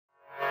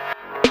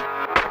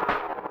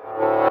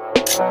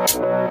On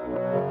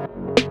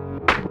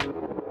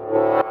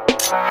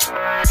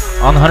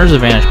the Hunter's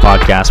Advantage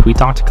podcast, we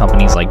talk to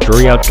companies like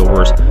Drury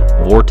Outdoors,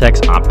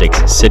 Vortex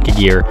Optics, Sitka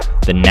Gear,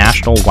 the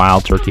National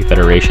Wild Turkey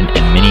Federation,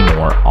 and many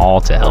more, all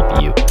to help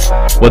you.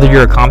 Whether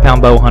you're a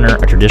compound bow hunter,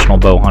 a traditional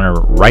bow hunter,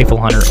 rifle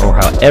hunter, or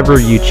however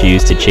you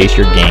choose to chase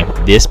your game,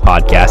 this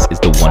podcast is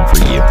the one for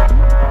you.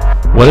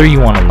 Whether you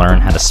want to learn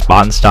how to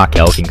spot and stalk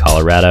elk in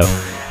Colorado,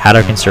 how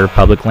to conserve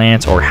public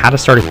lands, or how to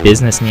start a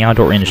business in the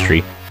outdoor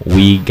industry,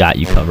 we got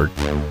you covered.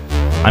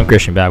 I'm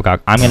Christian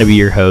Babcock. I'm going to be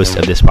your host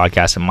of this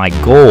podcast, and my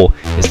goal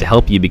is to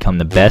help you become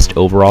the best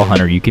overall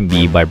hunter you can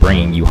be by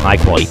bringing you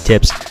high-quality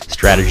tips,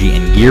 strategy,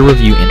 and gear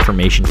review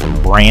information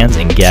from brands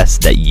and guests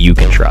that you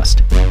can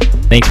trust.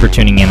 Thanks for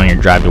tuning in on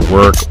your drive to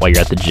work, while you're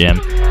at the gym,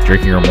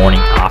 drinking your morning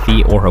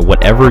coffee, or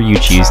whatever you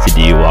choose to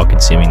do while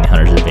consuming the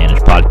Hunter's Advantage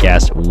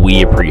podcast.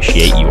 We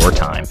appreciate your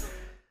time.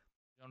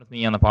 With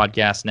me on the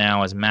podcast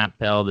now is Matt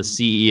Pell, the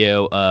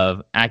CEO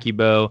of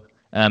AccuBow.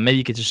 Maybe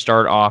you could just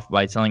start off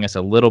by telling us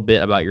a little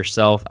bit about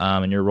yourself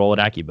and your role at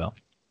AccuBow.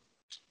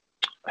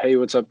 Hey,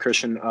 what's up,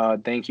 Christian?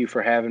 Thank you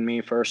for having me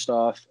first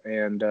off.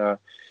 And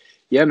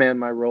yeah, man,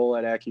 my role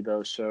at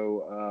AccuBow.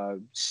 So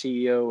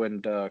CEO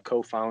and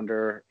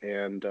co-founder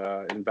and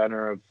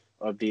inventor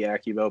of the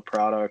AccuBow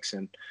products.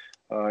 And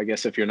I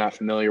guess if you're not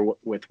familiar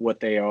with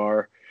what they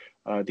are,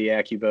 the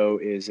AccuBow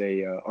is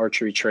a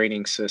archery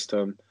training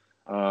system.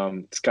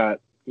 It's got,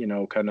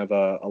 kind of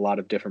a lot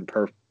of different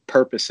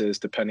purposes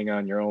depending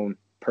on your own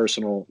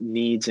personal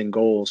needs and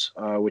goals,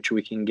 which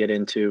we can get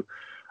into.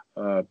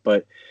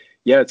 But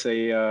yeah,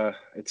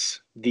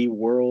 it's the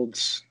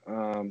world's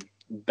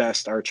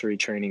best archery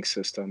training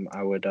system.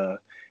 I would,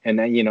 and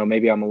then,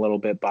 maybe I'm a little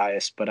bit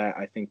biased, but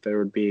I think there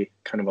would be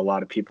kind of a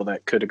lot of people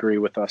that could agree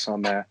with us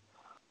on that.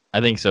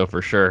 I think so,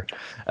 for sure.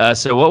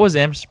 So what was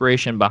the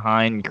inspiration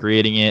behind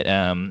creating it?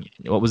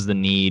 What was the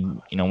need?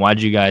 Why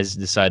did you guys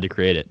decide to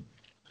create it?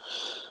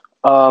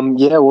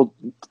 Yeah, well,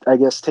 I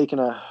guess taking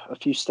a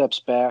few steps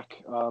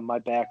back, my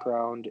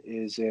background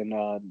is in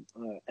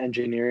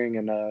engineering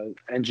and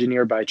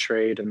engineer by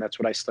trade, and that's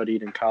what I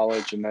studied in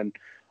college, and then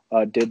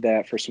did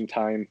that for some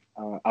time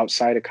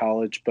outside of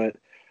college. But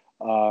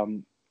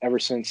ever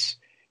since,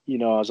 I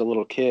was a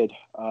little kid,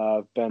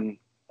 I've been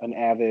an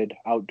avid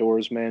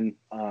outdoorsman,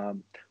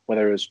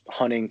 whether it was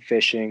hunting,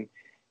 fishing,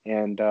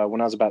 and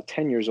when I was about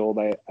 10 years old,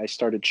 I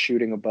started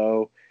shooting a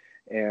bow.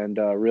 And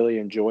really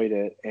enjoyed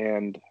it,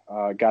 and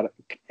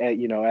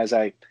as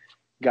I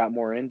got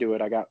more into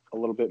it, I got a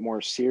little bit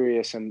more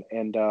serious, and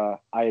I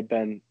had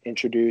been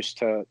introduced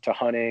to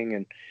hunting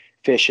and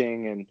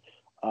fishing, and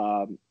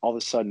all of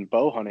a sudden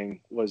bow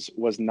hunting was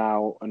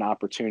now an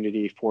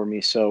opportunity for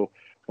me. So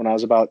when I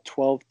was about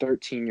 12,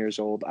 13 years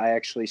old, I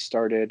actually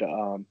started,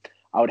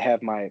 I would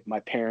have my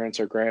parents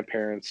or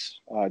grandparents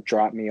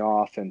drop me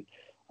off, and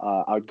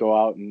I would go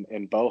out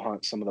and bow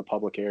hunt some of the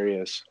public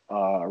areas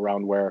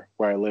around where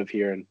I live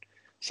here in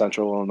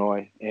central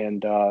Illinois.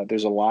 And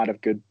there's a lot of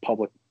good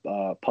public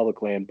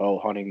land bow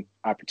hunting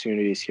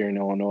opportunities here in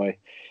Illinois.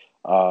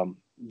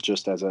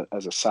 Just as a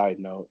side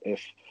note,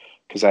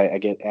 because I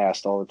get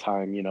asked all the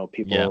time,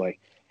 people are like,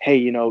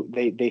 hey,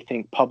 they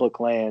think public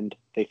land,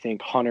 they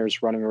think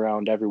hunters running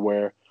around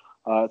everywhere.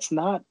 It's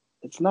not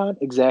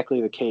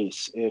exactly the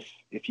case if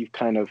you've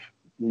kind of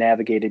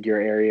navigated your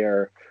area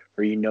or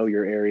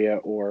your area,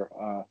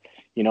 or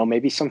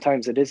maybe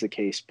sometimes it is the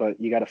case,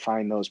 but you got to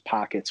find those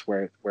pockets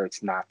where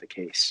it's not the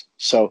case.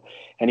 So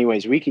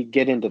anyways, we could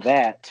get into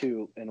that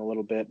too in a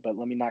little bit, but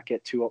let me not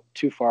get too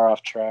far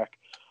off track.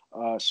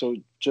 So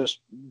just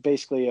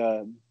basically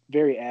a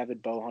very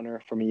avid bow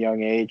hunter from a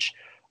young age.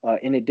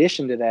 In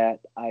addition to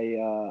that,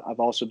 I've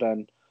also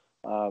been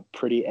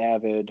pretty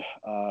avid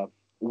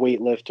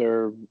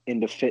weightlifter,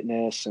 into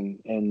fitness,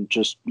 and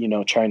just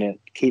trying to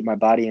keep my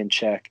body in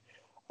check.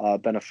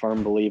 Been a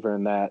firm believer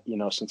in that,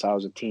 since I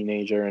was a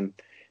teenager,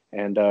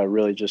 and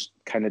really just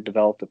kind of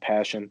developed a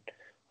passion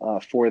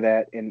for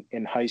that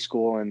in high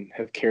school, and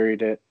have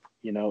carried it,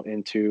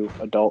 into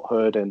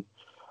adulthood. And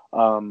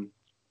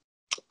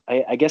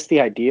I guess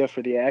the idea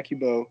for the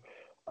AccuBow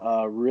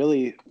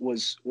really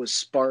was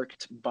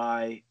sparked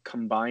by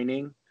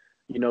combining,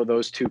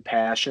 those two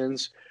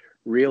passions,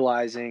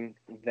 realizing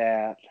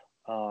that,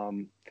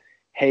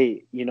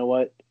 hey, you know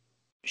what,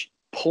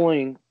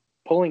 pulling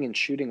and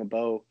shooting a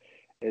bow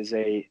is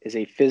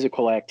a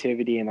physical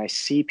activity, and I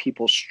see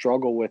people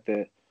struggle with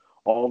it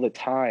all the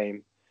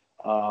time.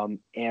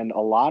 And a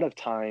lot of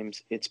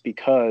times it's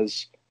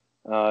because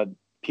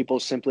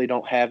people simply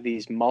don't have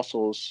these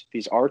muscles,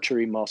 these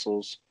archery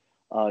muscles,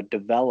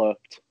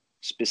 developed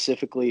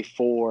specifically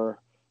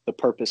for the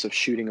purpose of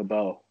shooting a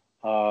bow.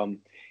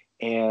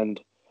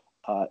 And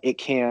it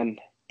can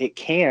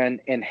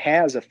and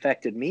has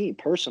affected me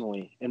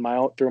personally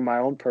through my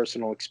own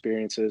personal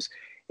experiences.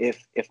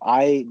 If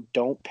I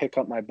don't pick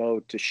up my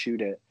bow to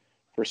shoot it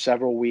for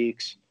several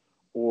weeks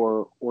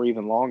or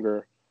even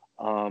longer,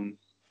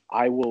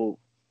 I will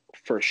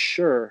for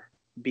sure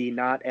be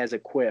not as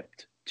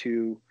equipped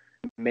to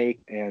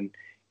make and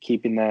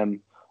keeping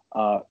them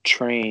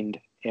trained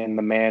in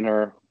the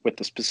manner with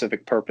the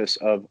specific purpose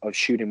of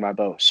shooting my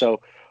bow.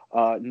 So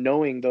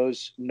knowing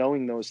those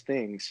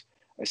things,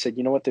 I said,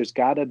 you know what, there's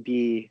got to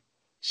be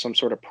some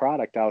sort of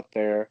product out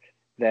there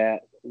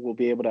that will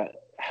be able to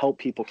help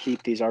people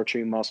keep these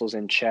archery muscles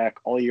in check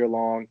all year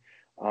long.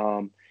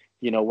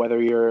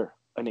 Whether you're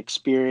an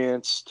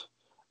experienced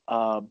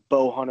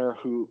bow hunter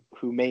who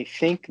may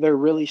think they're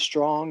really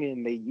strong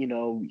and they,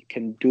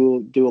 can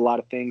do a lot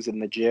of things in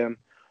the gym,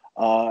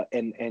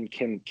 and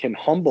can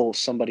humble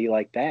somebody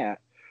like that,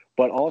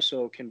 but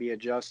also can be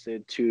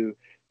adjusted to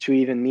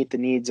even meet the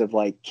needs of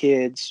like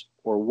kids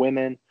or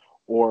women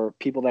or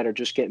people that are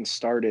just getting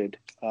started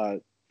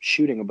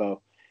shooting a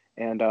bow.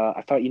 And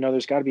I thought,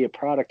 there's got to be a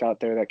product out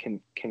there that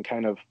can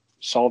kind of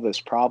solve this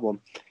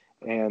problem.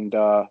 And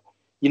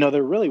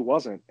there really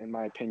wasn't, in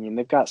my opinion.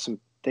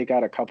 They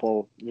got a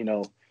couple,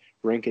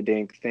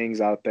 rink-a-dink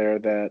things out there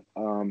that,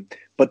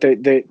 but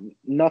they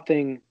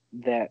nothing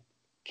that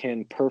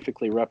can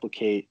perfectly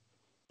replicate,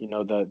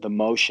 the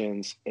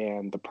motions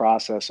and the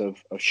process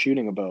of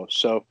shooting a bow.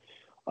 So,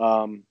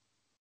 kind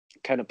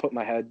of put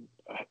my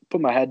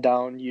head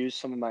down, use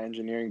some of my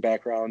engineering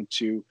background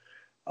to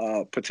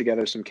put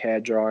together some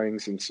CAD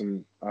drawings and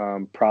some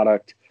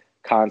product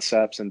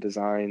concepts and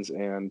designs,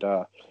 and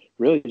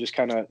really just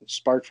kind of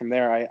sparked from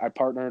there. I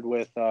partnered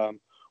with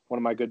one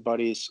of my good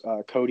buddies,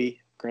 Cody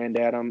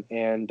Grandadam,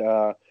 and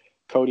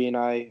Cody and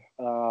I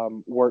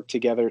worked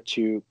together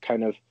to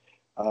kind of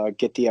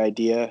get the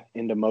idea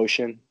into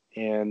motion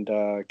and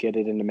get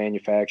it into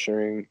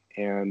manufacturing,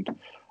 and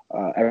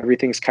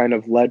everything's kind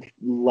of led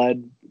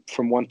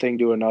from one thing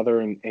to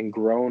another and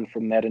grown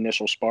from that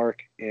initial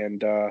spark.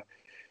 And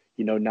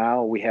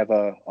now we have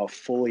a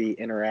fully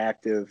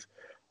interactive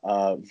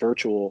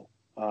virtual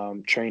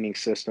training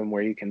system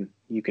where you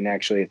can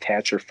actually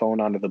attach your phone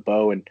onto the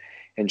bow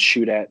and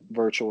shoot at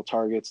virtual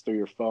targets through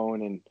your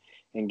phone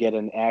and get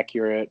an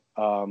accurate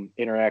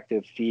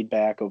interactive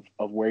feedback of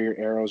where your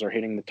arrows are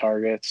hitting the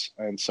targets.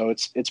 And so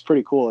it's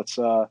pretty cool.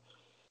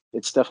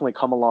 It's definitely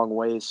come a long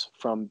ways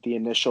from the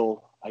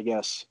initial, I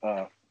guess,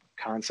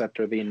 concept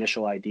or the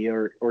initial idea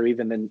or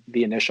even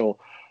the initial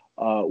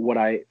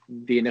the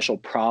initial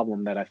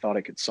problem that I thought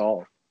it could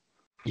solve.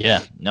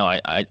 Yeah, no,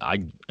 I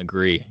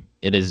agree.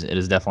 It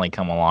is definitely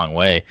come a long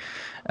way.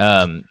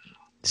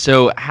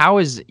 So how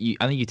I think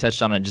you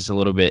touched on it just a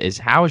little bit, is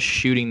how is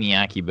shooting the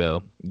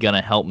AccuBow going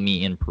to help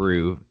me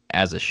improve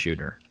as a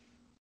shooter?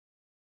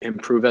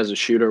 Improve as a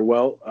shooter?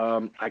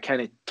 Well, I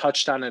kind of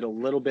touched on it a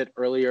little bit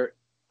earlier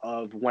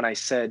of when I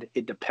said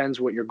it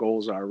depends what your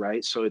goals are,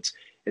 right? So it's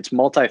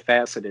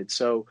multifaceted.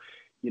 So,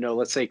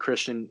 let's say,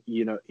 Christian,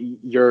 you're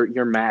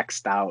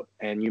maxed out,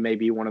 and you may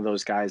be one of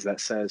those guys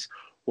that says,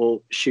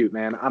 well, shoot,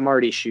 man, I'm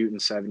already shooting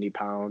 70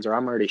 pounds, or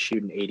I'm already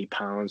shooting 80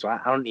 pounds. I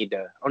don't need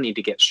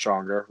to get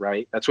stronger,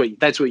 right? That's what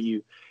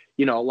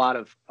a lot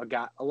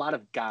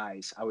of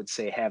guys, I would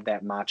say, have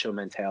that macho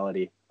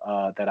mentality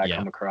that I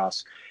come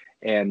across.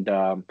 And,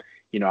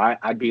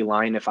 I'd be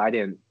lying if I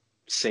didn't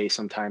say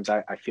sometimes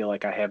I feel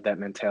like I have that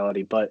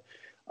mentality. But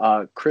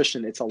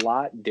Christian, it's a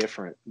lot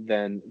different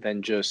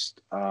than just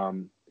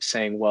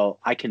saying, well,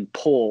 I can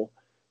pull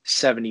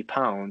 70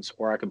 pounds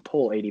or I can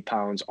pull 80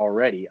 pounds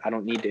already. I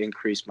don't need to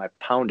increase my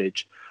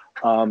poundage.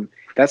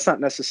 That's not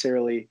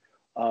necessarily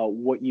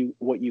what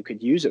you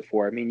could use it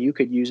for. I mean, you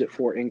could use it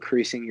for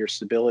increasing your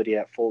stability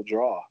at full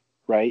draw,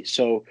 right?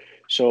 So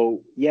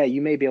yeah,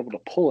 you may be able to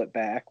pull it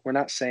back. We're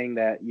not saying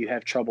that you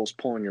have troubles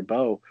pulling your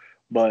bow,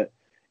 but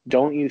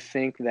don't you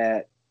think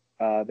that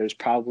there's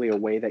probably a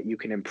way that you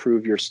can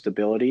improve your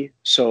stability?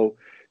 So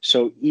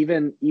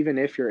even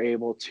if you're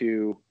able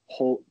to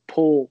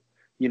pull,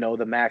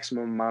 the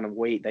maximum amount of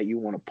weight that you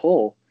want to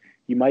pull,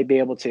 you might be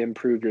able to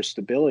improve your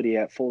stability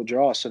at full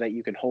draw so that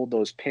you can hold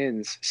those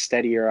pins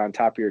steadier on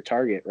top of your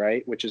target,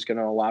 right? Which is going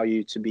to allow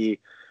you to be,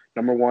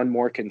 number one,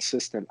 more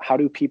consistent. How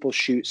do people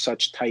shoot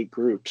such tight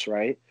groups,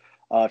 right?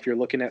 If you're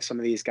looking at some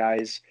of these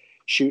guys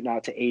shooting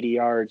out to 80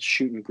 yards,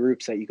 shooting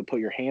groups that you can put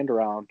your hand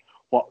around,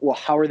 well,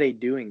 how are they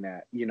doing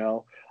that?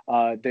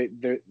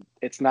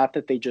 It's not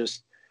that they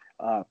just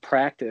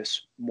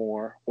practice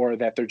more or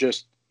that they're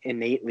just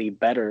innately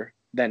better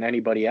than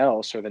anybody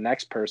else or the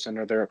next person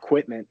or their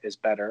equipment is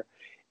better.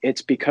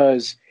 It's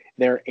because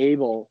they're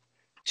able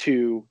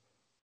to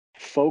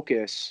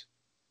focus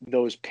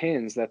those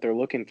pins that they're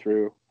looking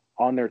through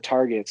on their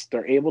targets.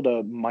 They're able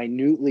to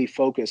minutely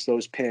focus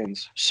those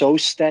pins so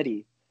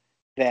steady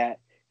that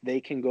they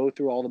can go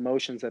through all the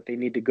motions that they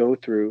need to go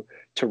through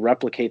to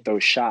replicate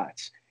those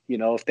shots.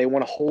 If they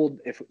want to hold,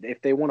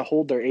 if they want to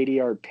hold their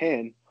 80-yard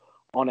pin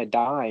on a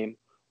dime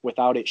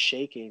without it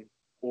shaking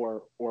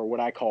or what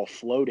I call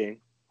floating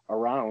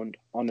around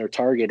on their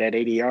target at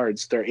 80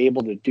 yards, they're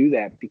able to do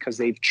that because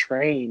they've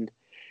trained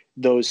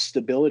those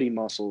stability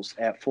muscles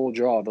at full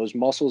draw, those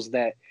muscles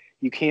that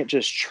you can't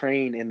just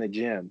train in the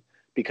gym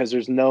because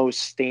there's no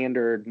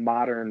standard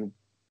modern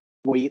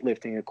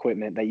weightlifting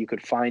equipment that you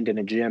could find in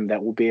a gym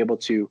that will be able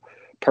to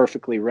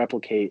perfectly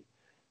replicate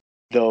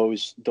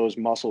those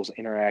muscles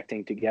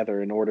interacting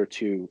together in order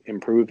to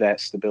improve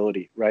that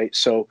stability, right?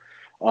 So,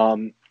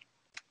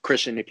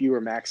 Christian, if you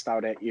were maxed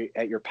out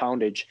at your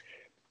poundage,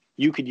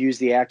 you could use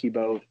the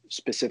AccuBow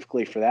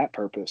specifically for that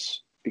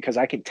purpose, because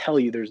I can tell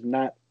you there's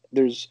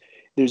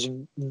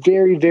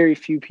very, very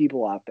few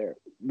people out there,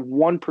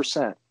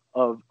 1%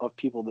 of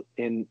people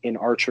in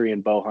archery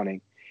and bow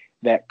hunting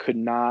that could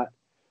not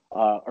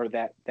or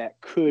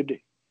that could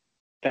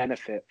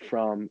benefit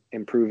from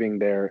improving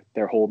their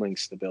holding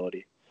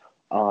stability.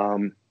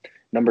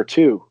 Number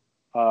two,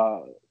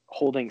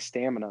 holding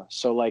stamina.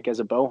 So like as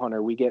a bow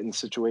hunter, we get in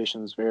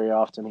situations very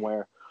often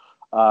where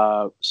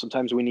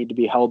sometimes we need to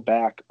be held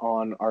back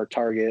on our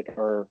target,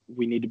 or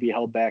we need to be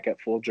held back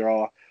at full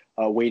draw,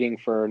 waiting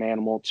for an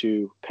animal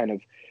to kind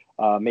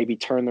of maybe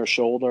turn their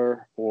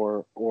shoulder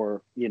or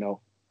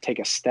take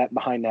a step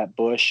behind that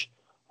bush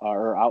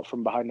or out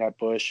from behind that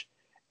bush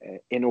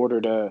in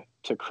order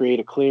to create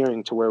a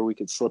clearing to where we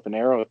could slip an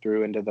arrow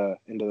through into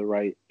the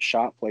right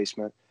shot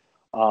placement.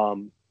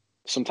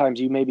 Sometimes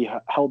you may be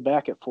held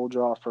back at full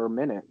draw for a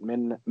minute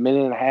and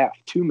a half,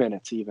 2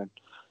 minutes even.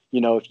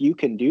 If you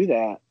can do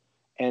that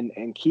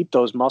and keep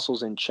those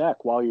muscles in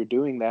check while you're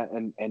doing that,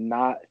 and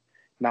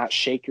not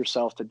shake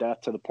yourself to death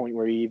to the point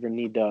where you even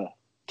need to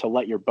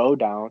let your bow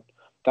down.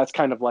 That's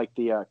kind of like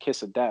the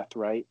kiss of death,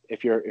 right?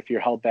 If you're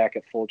held back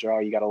at full draw,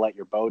 you got to let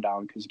your bow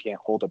down because you can't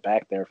hold it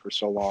back there for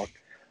so long.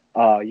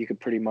 You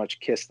could pretty much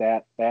kiss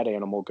that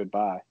animal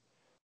goodbye.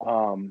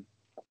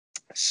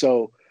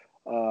 So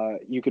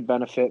you could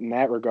benefit in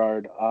that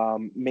regard.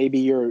 Maybe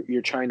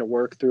you're trying to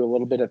work through a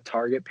little bit of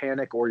target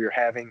panic, or you're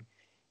having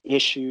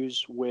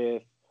issues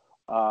with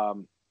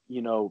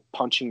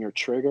punching your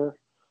trigger.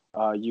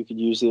 You could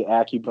use the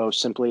AccuBow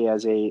simply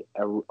as a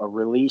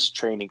release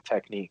training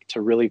technique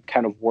to really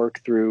kind of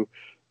work through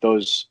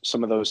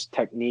some of those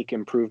technique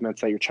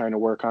improvements that you're trying to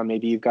work on.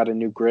 Maybe you've got a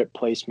new grip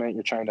placement.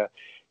 You're trying to,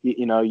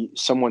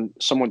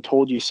 someone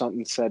told you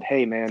something, said,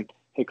 "Hey man,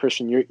 hey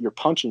Christian, you're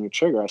punching your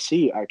trigger.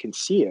 I can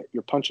see it.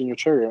 You're punching your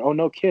trigger." "Oh,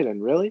 no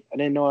kidding. Really? I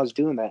didn't know I was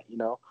doing that."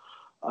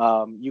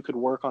 You could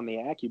work on the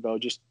AccuBow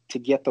just to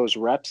get those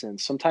reps in.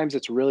 Sometimes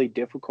it's really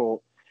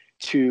difficult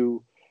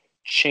to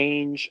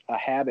change a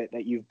habit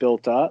that you've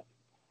built up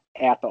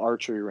at the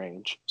archery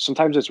range.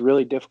 Sometimes it's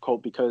really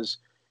difficult because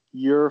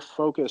you're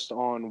focused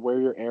on where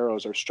your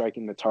arrows are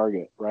striking the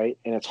target, right?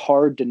 And it's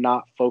hard to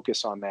not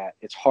focus on that.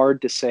 It's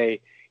hard to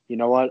say, you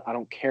know what, I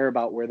don't care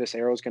about where this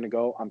arrow is going to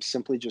go. I'm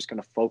simply just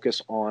going to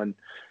focus on,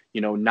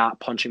 not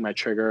punching my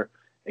trigger,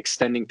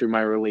 extending through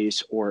my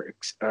release, or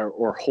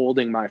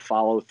holding my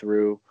follow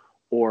through,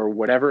 or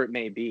whatever it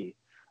may be.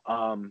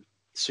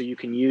 So you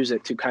can use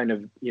it to kind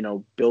of,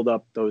 build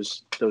up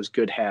those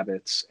good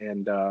habits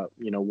and,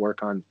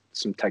 work on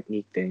some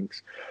technique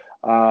things.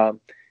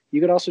 You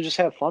could also just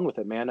have fun with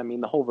it, man. I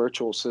mean, the whole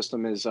virtual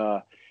system is,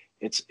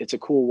 it's a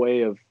cool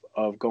way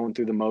of going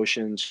through the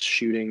motions,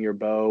 shooting your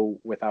bow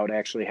without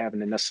actually having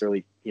to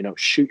necessarily,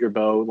 shoot your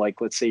bow. Like,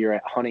 let's say you're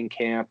at hunting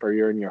camp, or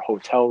you're in your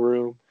hotel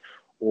room,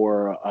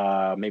 or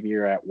maybe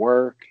you're at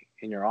work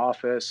in your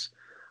office.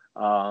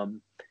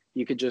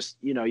 You could just,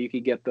 you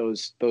could get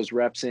those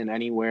reps in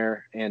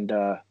anywhere, and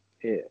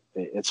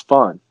it's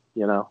fun,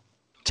 You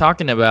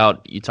talked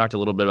a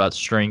little bit about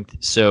strength.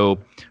 So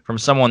from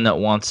someone that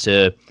wants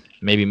to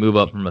maybe move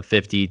up from a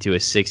 50 to a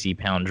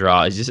 60-pound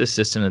draw, is this a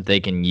system that they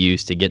can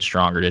use to get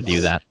stronger to do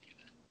that?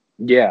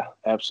 Yeah,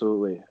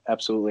 absolutely.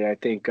 Absolutely. I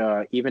think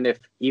even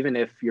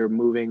if you're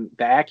moving,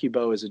 the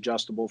AccuBow is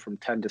adjustable from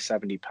 10 to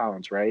 70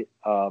 pounds, right?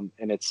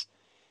 And it's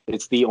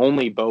the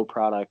only bow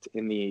product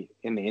in the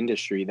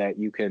industry that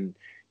you can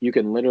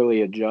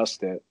literally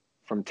adjust it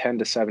from 10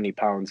 to 70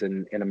 pounds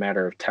in a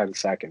matter of 10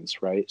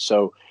 seconds, right?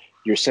 So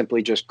you're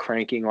simply just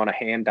cranking on a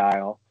hand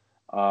dial.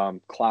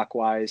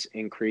 Clockwise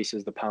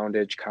increases the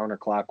poundage,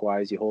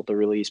 counterclockwise, you hold the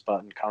release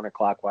button,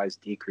 counterclockwise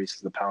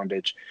decreases the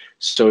poundage.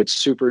 So it's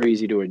super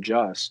easy to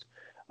adjust.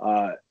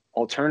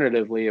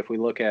 Alternatively, if we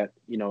look at,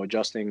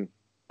 adjusting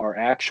our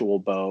actual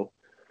bow,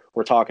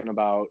 we're talking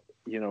about,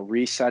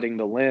 resetting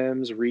the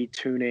limbs,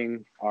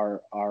 retuning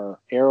our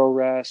arrow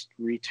rest,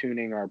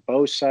 retuning our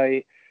bow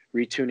sight,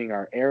 retuning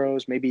our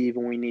arrows. Maybe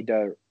we need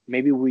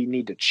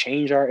to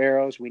change our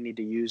arrows. We need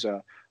to use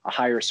a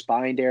higher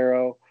spined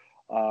arrow.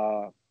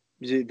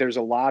 There's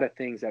a lot of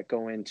things that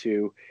go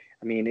into,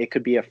 it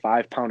could be a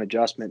 5-pound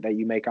adjustment that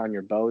you make on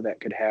your bow that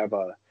could have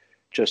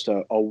just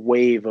a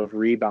wave of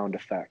rebound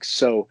effects.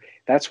 So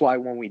that's why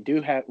when we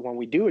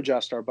do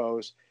adjust our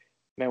bows,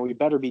 man, we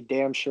better be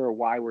damn sure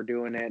why we're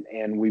doing it,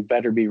 and we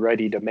better be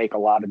ready to make a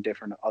lot of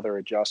different other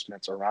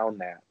adjustments around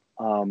that.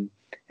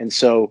 And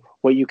so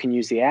what you can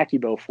use the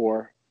AccuBow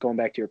for, going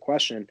back to your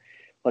question,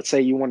 let's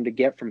say you wanted to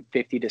get from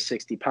 50 to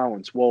 60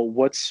 pounds. Well,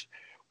 what's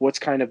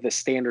kind of the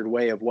standard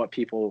way of what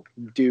people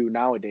do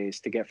nowadays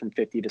to get from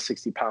 50 to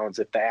 60 pounds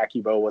if the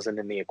AccuBow wasn't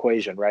in the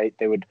equation, right?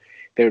 They would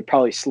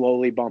probably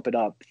slowly bump it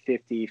up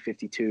 50,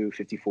 52,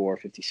 54,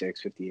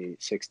 56,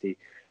 58, 60.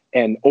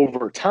 And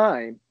over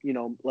time,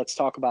 let's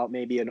talk about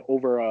maybe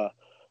over a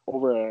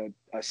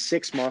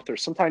 6 month, or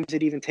sometimes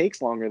it even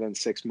takes longer than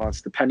 6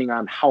 months, depending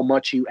on how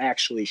much you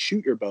actually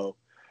shoot your bow.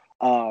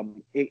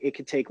 It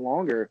could take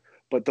longer,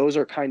 but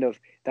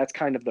that's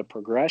kind of the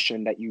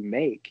progression that you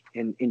make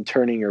in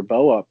turning your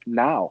bow up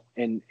now,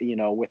 and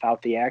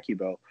without the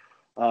AccuBow.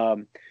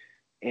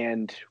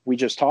 And we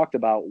just talked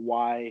about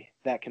why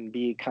that can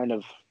be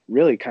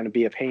really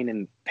be a pain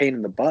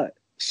in the butt.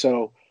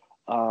 So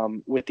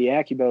with the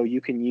AccuBow,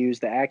 you can use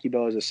the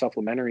AccuBow as a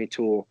supplementary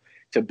tool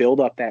to build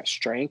up that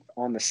strength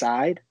on the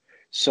side,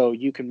 so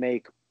you can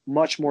make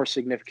much more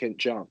significant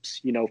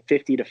jumps,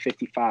 50 to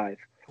 55,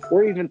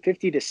 or even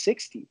 50 to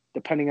 60,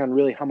 depending on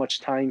really how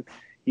much time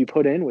you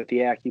put in with the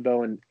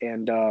AccuBow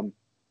and on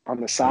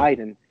the side,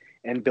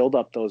 and build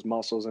up those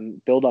muscles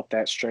and build up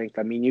that strength.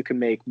 I mean, you can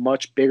make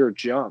much bigger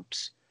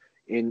jumps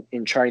in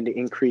trying to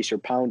increase your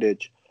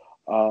poundage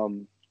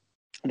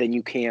than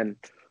you can,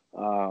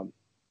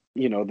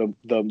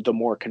 the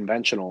more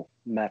conventional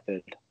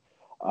method.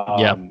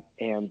 Yeah.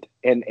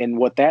 And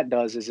what that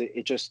does is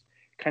it just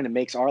kind of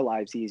makes our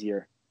lives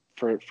easier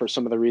for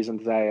some of the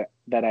reasons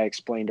that I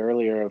explained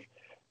earlier, of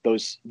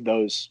those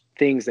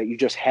things that you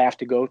just have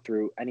to go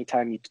through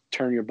anytime you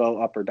turn your bow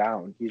up or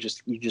down. You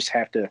just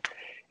have to.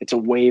 It's a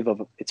wave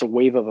of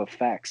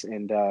effects,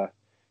 and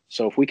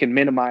so if we can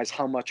minimize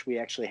how much we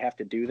actually have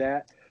to do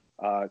that,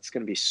 it's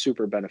going to be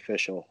super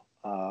beneficial,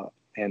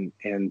 and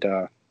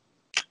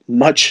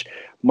much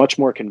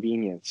more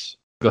convenience.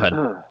 Go ahead.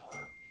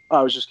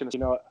 I was just going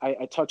to,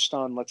 I touched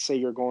on, let's say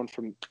you're going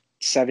from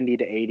 70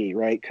 to 80,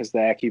 right? Because the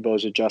AccuBow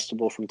is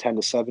adjustable from 10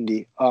 to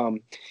 70.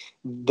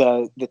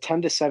 The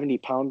 10 to 70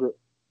 poundage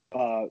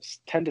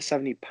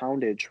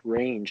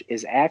range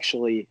is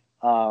actually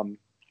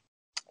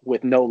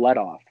with no let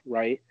off,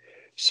 right?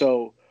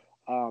 So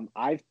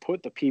I've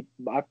put the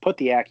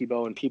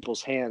AccuBow in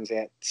people's hands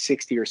at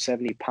 60 or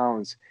 70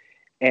 pounds,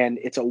 and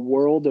it's a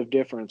world of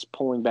difference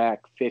pulling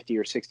back 50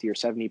 or 60 or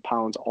 70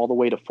 pounds all the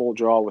way to full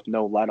draw with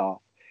no let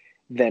off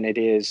than it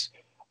is,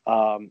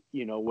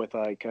 with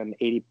like an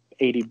 80%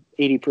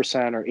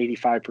 or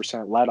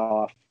 85% let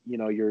off.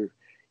 You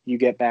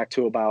get back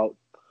to about,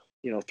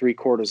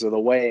 3/4 of the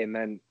way, and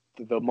then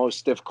the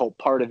most difficult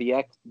part of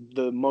the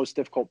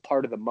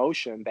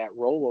motion, that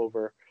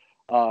rollover,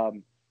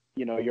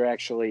 you're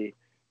actually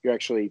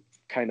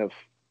kind of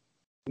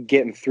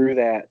getting through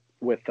that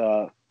with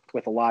a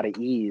lot of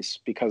ease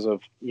because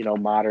of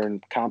modern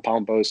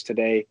compound bows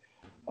today,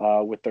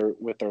 with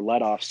their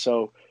let off.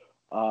 So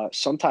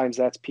sometimes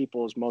that's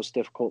people's most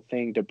difficult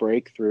thing to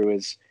break through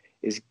is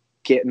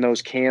getting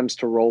those cams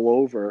to roll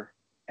over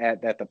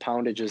at the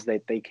poundages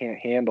that they can't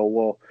handle.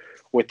 Well,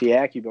 with the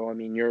AccuBow, I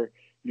mean, you're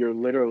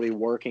literally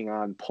working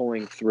on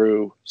pulling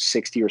through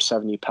 60 or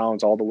 70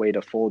 pounds all the way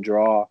to full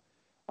draw.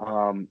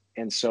 And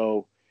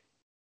so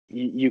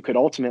you could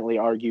ultimately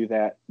argue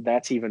that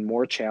that's even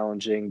more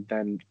challenging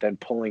than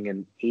pulling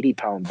an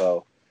 80-pound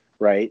bow,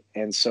 right?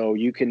 And so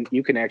you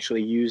can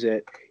actually use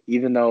it,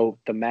 even though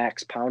the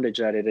max poundage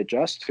that it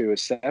adjusts to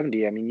is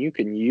 70. I mean, you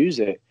can use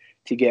it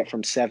to get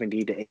from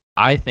 70 to 80.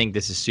 I think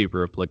this is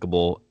super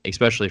applicable,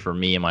 especially for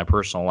me in my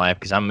personal life,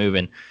 because I'm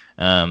moving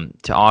to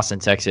Austin,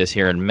 Texas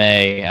here in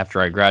May after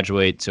I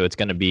graduate. So it's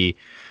going to be,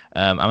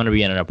 I'm going to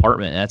be in an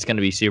apartment, and that's going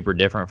to be super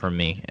different from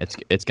me.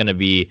 It's going to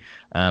be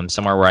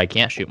somewhere where I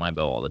can't shoot my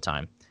bow all the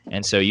time.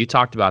 And so you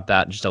talked about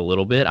that just a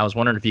little bit. I was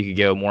wondering if you could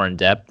go more in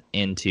depth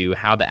into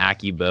how the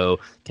AccuBow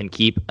can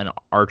keep an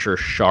archer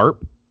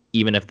sharp,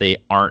 even if they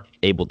aren't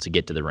able to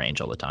get to the range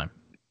all the time.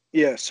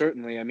 Yeah,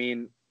 certainly. I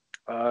mean,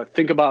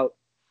 think about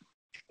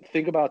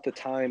the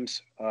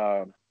times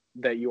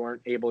that you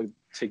aren't able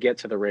to get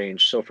to the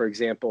range. So, for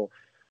example,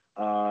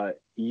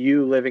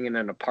 you living in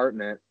an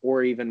apartment,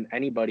 or even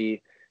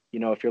anybody,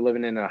 if you're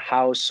living in a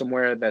house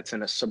somewhere that's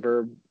in a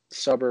suburb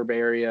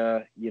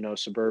area,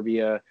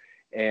 suburbia,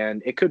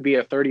 and it could be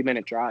a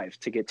 30-minute drive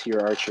to get to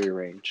your archery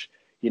range.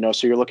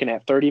 So you're looking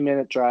at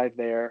 30-minute drive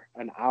there,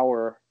 an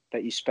hour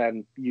that you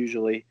spend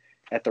usually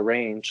at the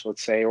range,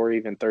 let's say, or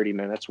even 30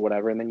 minutes,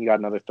 whatever, and then you got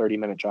another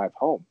 30-minute drive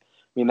home.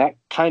 I mean, that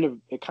kind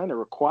of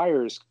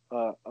requires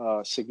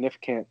a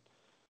significant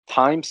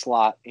time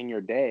slot in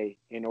your day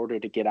in order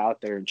to get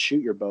out there and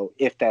shoot your bow,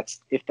 if that's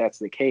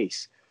the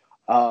case.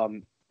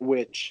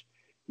 Which,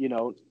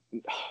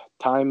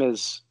 time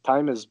is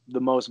the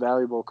most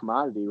valuable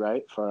commodity,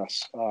 right, for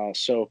us.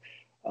 So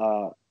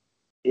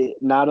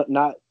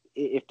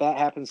if that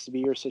happens to be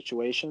your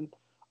situation,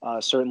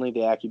 certainly the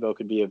AccuBow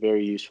could be a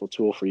very useful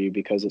tool for you,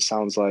 because it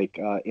sounds like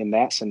in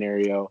that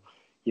scenario,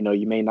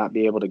 you may not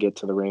be able to get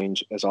to the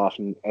range as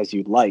often as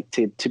you'd like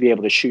to be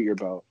able to shoot your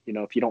bow.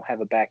 If you don't have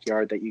a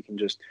backyard that you can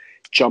just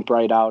jump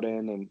right out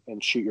in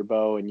and shoot your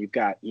bow, and you've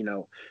got,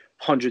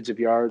 hundreds of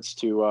yards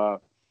to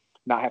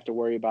not have to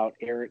worry about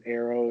errant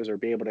arrows, or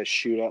be able to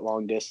shoot at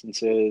long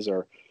distances,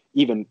 or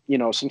even,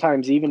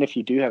 sometimes even if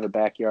you do have a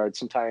backyard,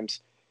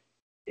 sometimes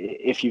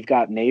if you've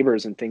got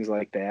neighbors and things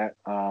like that,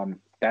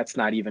 that's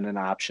not even an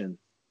option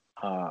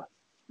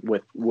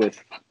with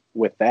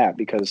that,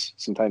 because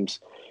sometimes,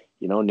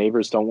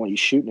 neighbors don't want you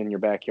shooting in your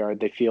backyard.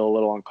 They feel a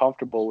little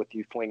uncomfortable with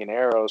you flinging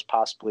arrows,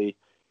 possibly,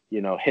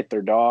 hit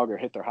their dog or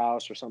hit their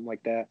house or something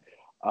like that.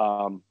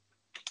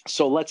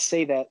 So let's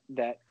say that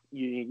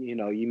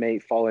you may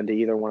fall into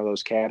either one of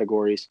those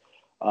categories.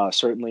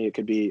 Certainly it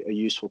could be a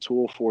useful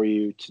tool for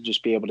you to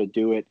just be able to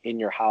do it in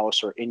your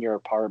house or in your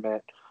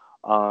apartment,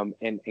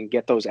 and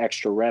get those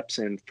extra reps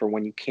in for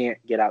when you can't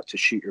get out to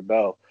shoot your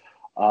bow.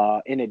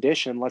 In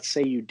addition, let's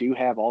say you do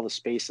have all the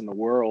space in the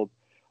world.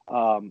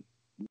 Um,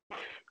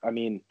 I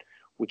mean,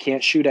 we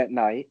can't shoot at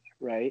night,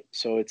 right?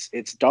 So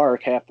it's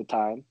dark half the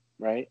time,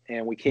 right?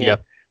 And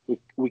Yep.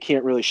 we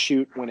can't really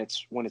shoot when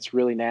it's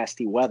really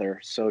nasty weather.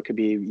 So it could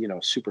be,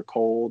 super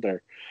cold,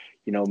 or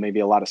maybe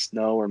a lot of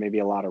snow, or maybe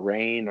a lot of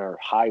rain, or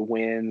high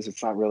winds.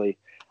 It's not really.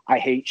 I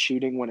hate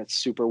shooting when it's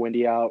super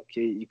windy out,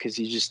 because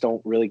you just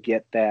don't really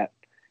get that.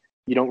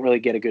 You don't really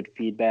get a good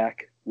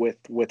feedback with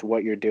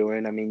what you're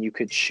doing. I mean, you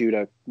could shoot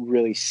a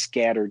really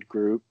scattered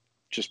group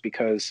just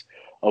because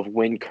of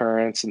wind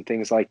currents and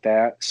things like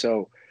that.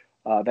 So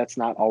that's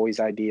not always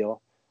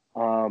ideal.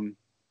 Um,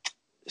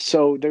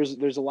 so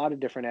there's a lot of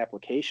different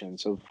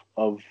applications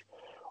of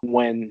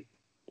when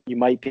you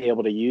might be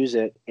able to use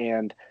it.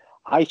 And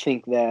I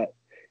think that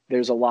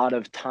there's a lot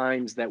of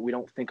times that we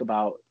don't think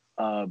about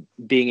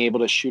being able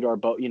to shoot our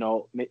bow.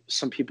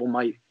 Some people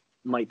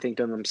might think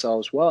to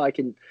themselves, well, I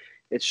can,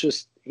 it's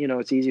just,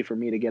 it's easy for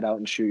me to get out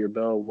and shoot your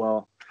bow.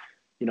 Well,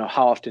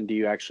 how often do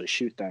you actually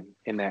shoot them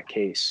in that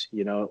case,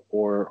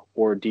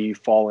 or do you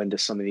fall into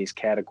some of these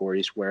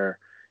categories where,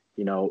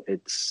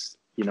 it's,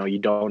 you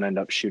don't end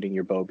up shooting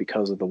your bow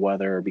because of the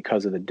weather, or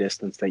because of the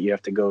distance that you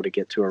have to go to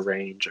get to a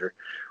range, or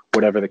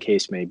whatever the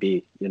case may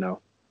be. No,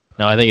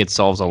 I think it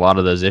solves a lot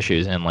of those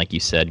issues, and like you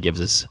said,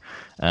 gives us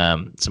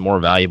some more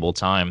valuable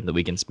time that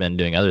we can spend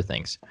doing other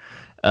things.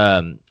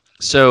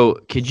 So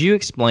could you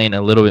explain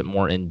a little bit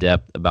more in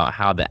depth about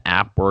how the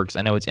app works?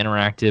 I know it's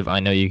interactive. I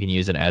know you can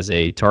use it as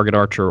a target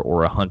archer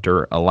or a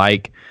hunter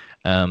alike.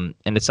 And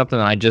it's something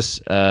that I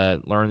just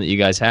learned that you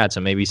guys had,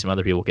 so maybe some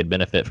other people could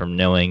benefit from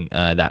knowing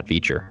that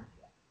feature.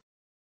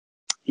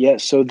 Yeah.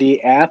 So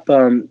the app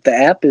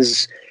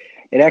is,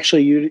 it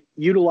actually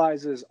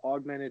utilizes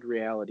augmented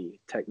reality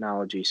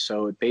technology.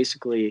 So it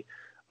basically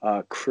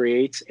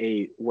creates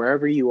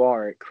wherever you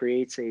are, it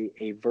creates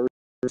a version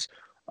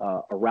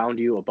around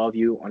you, above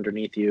you,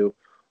 underneath you,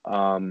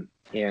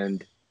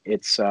 and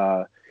it's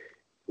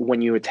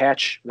when you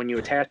attach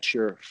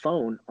your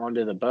phone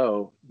onto the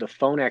bow, the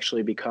phone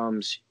actually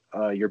becomes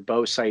your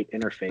bow sight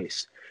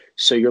interface.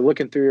 So you're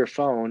looking through your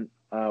phone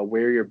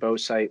where your bow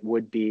sight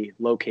would be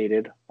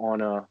located on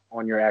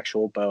your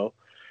actual bow,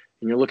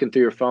 and you're looking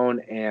through your phone,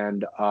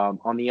 and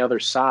on the other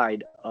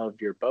side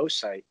of your bow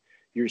sight,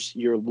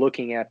 you're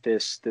looking at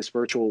this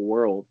virtual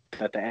world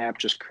that the app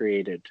just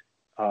created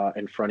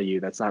in front of you.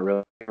 That's not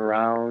really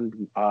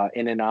around,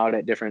 in and out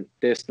at different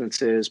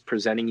distances,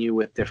 presenting you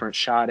with different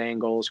shot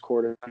angles,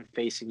 quarter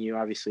facing you.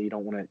 Obviously, you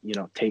don't want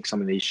to take some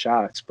of these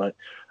shots, but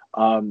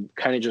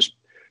kind of just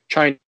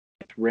trying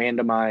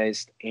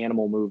randomized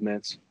animal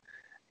movements.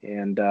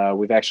 And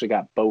we've actually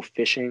got bow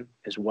fishing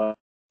as well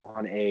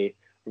on a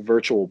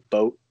virtual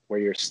boat, where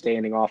you're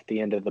standing off the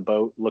end of the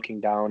boat looking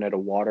down at a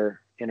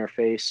water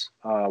interface,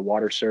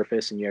 water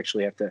surface, and you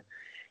actually have to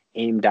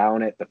aim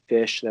down at the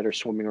fish that are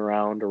swimming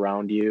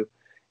around you.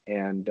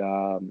 And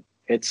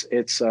it's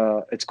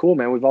cool,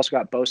 man. We've also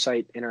got bow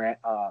sight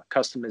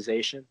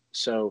customization.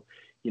 So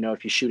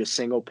if you shoot a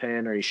single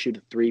pin, or you shoot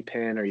a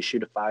 3-pin, or you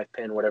shoot a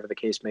 5-pin, whatever the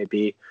case may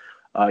be,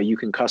 you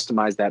can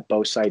customize that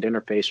bow sight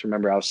interface.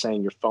 Remember, I was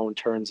saying your phone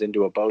turns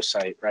into a bow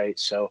sight, right?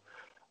 So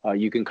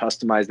you can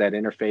customize that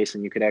interface,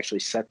 and you could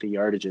actually set the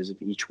yardages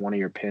of each one of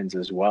your pins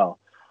as well,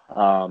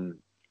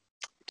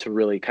 to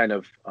really kind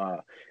of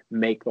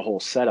make the whole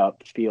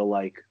setup feel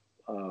like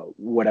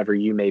whatever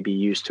you may be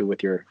used to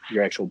with your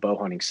actual bow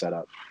hunting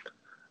setup.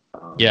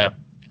 Yeah.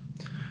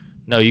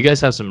 No, you guys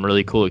have some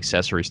really cool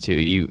accessories too.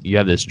 You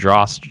have this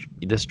draw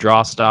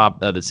stop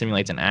that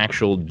simulates an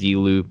actual D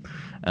loop,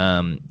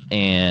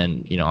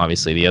 and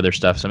obviously the other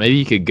stuff. So maybe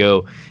you could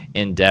go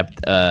in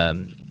depth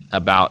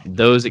about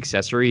those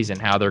accessories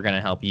and how they're going to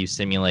help you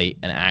simulate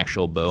an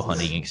actual bow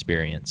hunting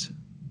experience.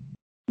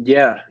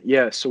 Yeah.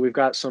 So we've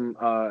got some,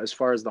 as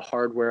far as the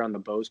hardware on the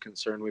bow is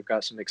concerned, we've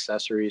got some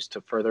accessories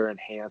to further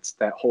enhance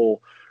that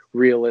whole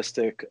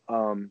realistic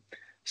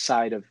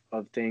side of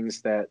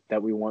things that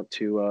we want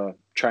to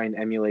try and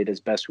emulate as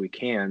best we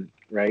can,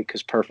 right?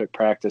 Because perfect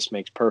practice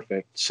makes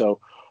perfect. So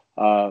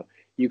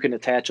you can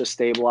attach a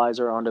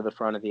stabilizer onto the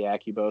front of the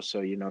AccuBow.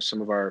 So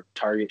some of our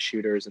target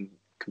shooters and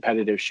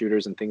competitive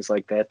shooters and things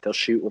like that, they'll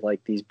shoot with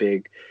like these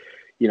big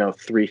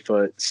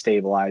 3-foot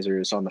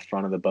stabilizers on the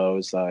front of the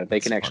bows. They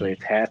can actually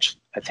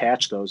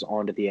attach those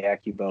onto the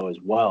AccuBow as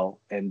well,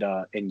 and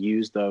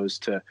use those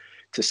to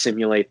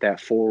simulate that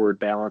forward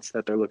balance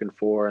that they're looking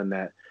for, and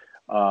that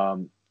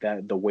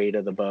the weight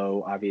of the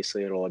bow.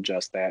 Obviously, it'll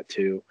adjust that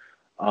too.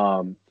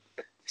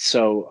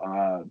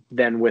 So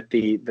then with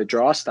the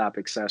draw stop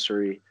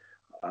accessory,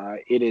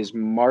 it is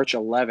March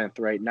 11th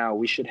right now.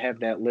 We should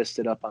have that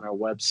listed up on our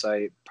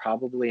website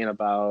probably in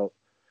about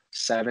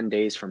 7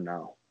 days from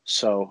now.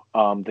 So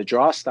the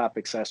draw stop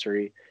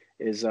accessory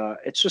is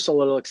it's just a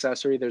little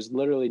accessory. There's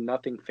literally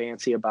nothing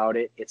fancy about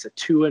it. It's a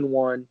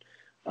 2-in-1.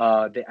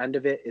 The end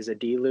of it is a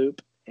D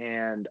loop,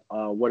 and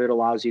what it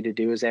allows you to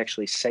do is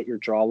actually set your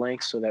draw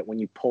length so that when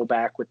you pull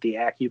back with the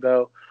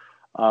AccuBow,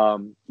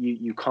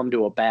 you come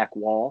to a back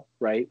wall,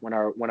 right? When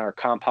our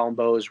compound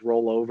bows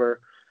roll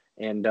over,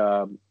 and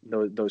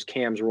those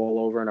cams roll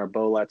over and our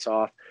bow lets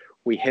off,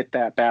 we hit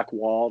that back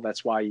wall.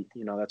 That's why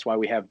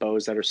we have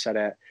bows that are set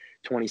at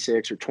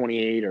 26 or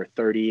 28 or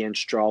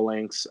 30-inch draw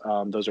lengths.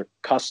 Those are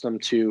custom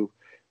to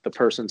the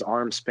person's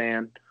arm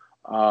span.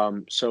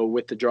 So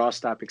with the draw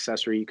stop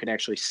accessory, you can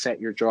actually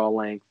set your draw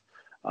length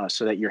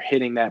so that you're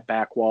hitting that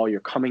back wall. You're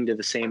coming to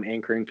the same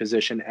anchoring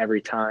position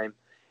every time.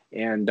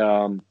 And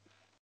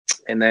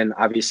then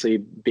obviously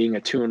being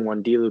a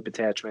 2-in-1 D-loop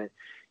attachment,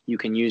 you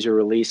can use a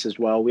release as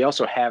well. We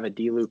also have a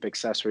D-loop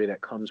accessory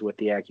that comes with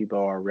the AccuBow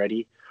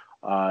already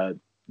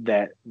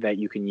that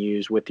you can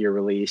use with your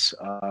release.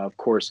 Of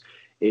course,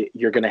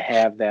 you're going to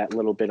have that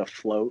little bit of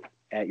float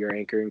at your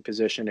anchoring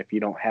position if you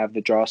don't have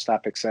the draw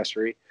stop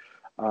accessory.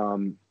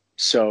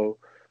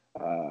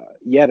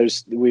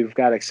 We've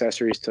got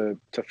accessories to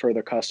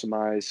further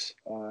customize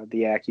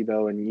the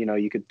AccuBow, and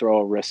you could throw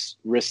a wrist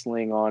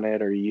sling on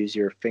it, or use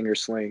your finger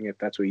sling if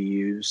that's what you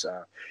use.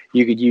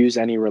 You could use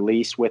any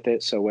release with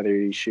it, so whether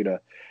you shoot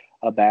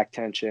a back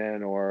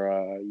tension or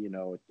a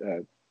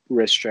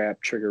wrist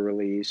strap trigger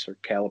release or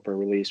caliper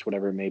release,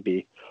 whatever it may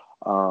be,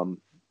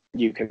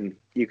 you can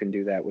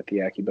do that with the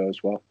AccuBow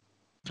as well.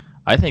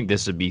 I think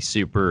this would be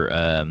super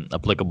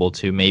applicable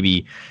to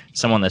maybe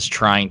someone that's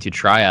trying to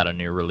try out a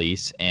new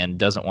release and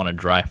doesn't want to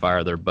dry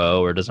fire their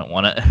bow, or doesn't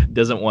want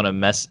to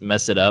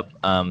mess it up.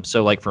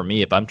 So like for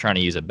me, if I'm trying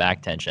to use a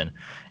back tension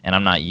and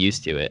I'm not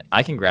used to it,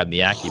 I can grab the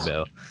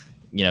AccuBow,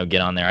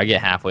 get on there. I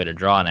get halfway to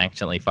draw and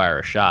accidentally fire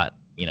a shot.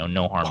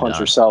 No harm done. Punch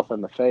yourself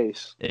in the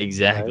face.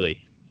 Exactly.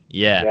 Right?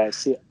 Yeah. Yeah.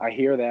 See, I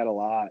hear that a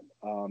lot.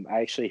 I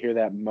actually hear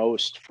that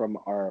most from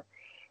our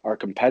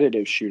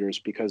competitive shooters,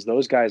 because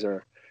those guys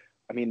are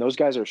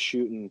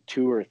shooting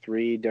 2 or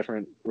 3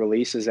 different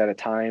releases at a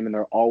time, and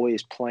they're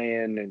always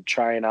playing and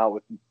trying out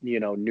with,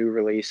 new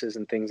releases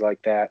and things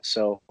like that.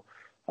 So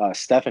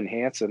Stefan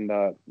Hansen,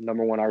 the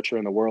 #1 archer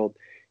in the world,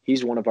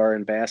 he's one of our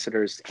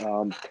ambassadors.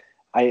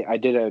 I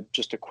did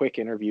just a quick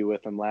interview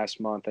with him last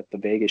month at the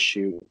Vegas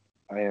shoot,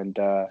 and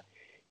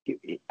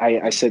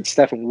I said,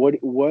 Stefan,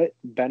 what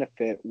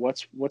benefit,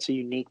 what's a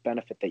unique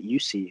benefit that you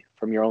see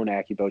from your own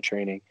AccuBow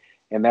training?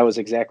 And that was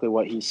exactly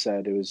what he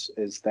said. Is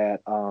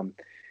that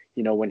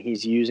when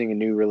he's using a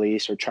new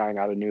release or trying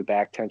out a new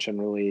back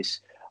tension release,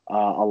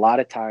 a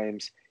lot of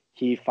times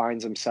he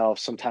finds himself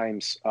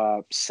sometimes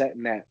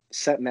setting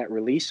that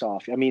release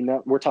off. I mean,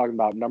 we're talking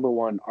about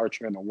 #1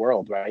 archer in the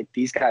world, right?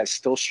 These guys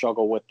still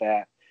struggle with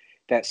that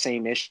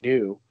same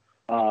issue,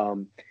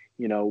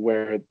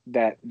 where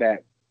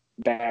that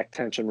back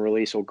tension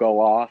release will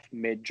go off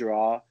mid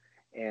draw.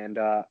 And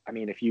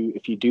if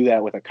you do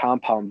that with a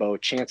compound bow,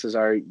 chances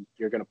are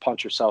you're going to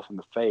punch yourself in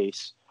the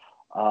face,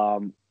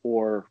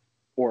 or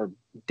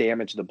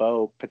damage the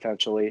bow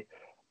potentially,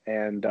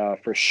 and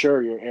for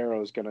sure your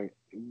arrow is going to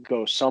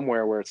go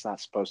somewhere where it's not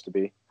supposed to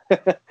be.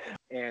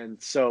 And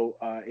so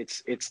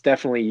it's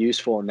definitely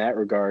useful in that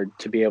regard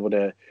to be able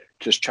to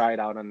just try it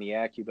out on the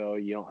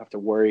AccuBow. You don't have to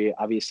worry.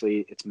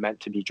 Obviously, it's meant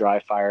to be dry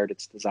fired.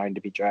 It's designed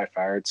to be dry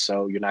fired,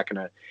 so you're not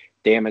going to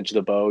damage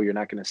the bow. You're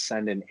not going to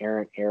send an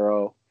errant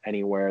arrow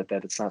anywhere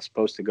that it's not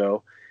supposed to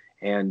go,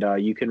 and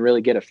you can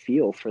really get a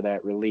feel for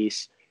that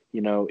release.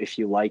 If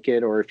you like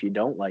it or if you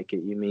don't like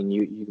it. You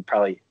can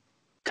probably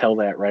tell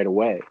that right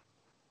away.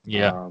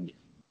 Yeah.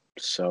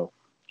 So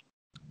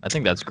I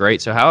think that's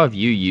great. So how have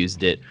you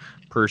used it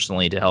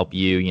personally to help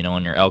you,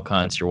 on your elk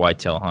hunts, your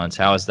whitetail hunts?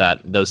 How is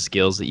those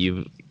skills that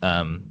you've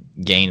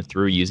gained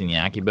through using the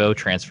AccuBow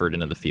transferred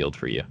into the field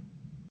for you?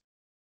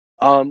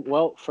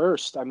 Well,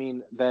 first, the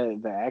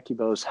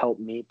AccuBows helped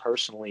me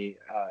personally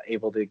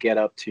able to get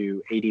up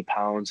to 80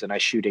 pounds, and I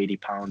shoot 80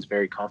 pounds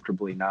very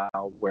comfortably now.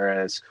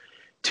 Whereas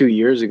 2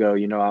 years ago,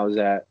 I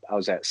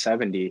was at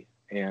 70,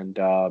 and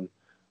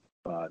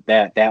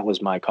that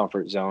was my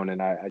comfort zone,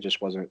 and I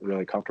just wasn't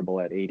really comfortable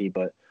at 80.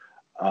 But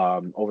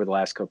over the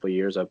last couple of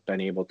years, I've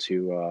been able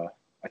to.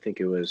 I think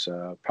it was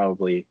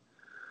probably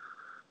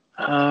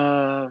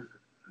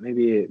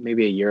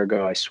maybe a year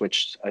ago, I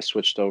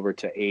switched over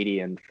to 80,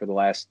 and for the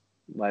last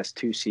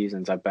 2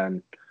 seasons, I've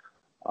been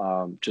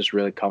just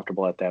really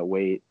comfortable at that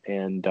weight,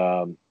 and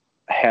I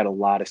had a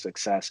lot of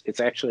success. It's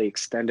actually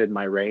extended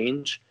my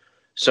range.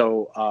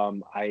 So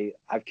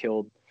I've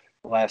killed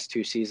the last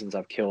 2 seasons.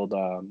 I've killed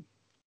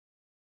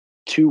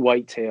 2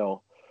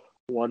 whitetail.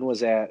 One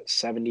was at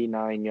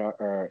 79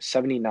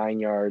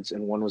 yards,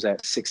 and one was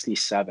at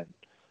 67.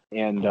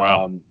 And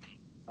wow.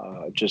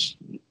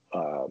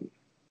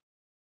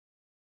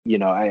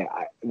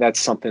 That's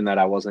something that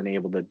I wasn't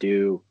able to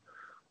do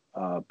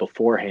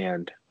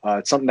beforehand.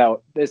 It's something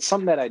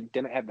that I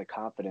didn't have the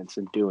confidence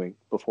in doing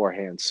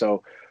beforehand.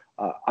 So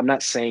I'm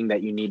not saying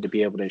that you need to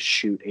be able to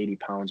shoot 80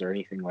 pounds or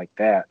anything like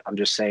that. I'm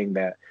just saying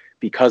that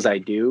because I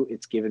do,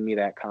 it's given me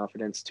that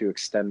confidence to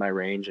extend my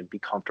range and be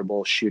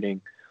comfortable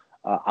shooting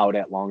out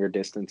at longer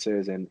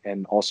distances,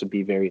 and also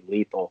be very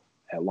lethal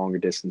at longer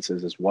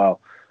distances as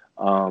well.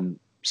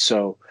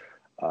 So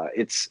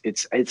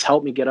it's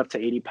helped me get up to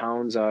 80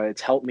 pounds.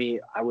 It's helped me.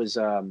 I was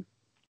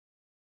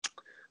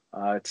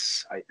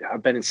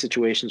I've been in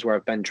situations where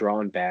I've been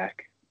drawn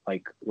back,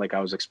 like I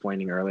was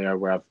explaining earlier,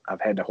 where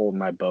I've had to hold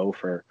my bow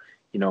for,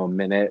 a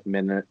minute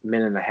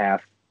and a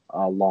half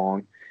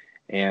long,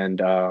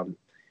 and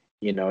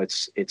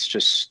it's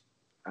just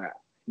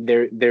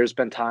there's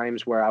been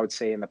times where I would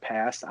say in the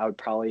past I would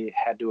probably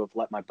had to have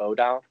let my bow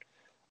down,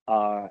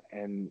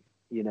 and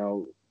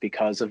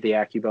because of the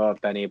AccuBow,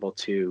 I've been able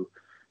to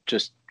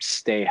just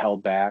stay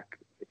held back,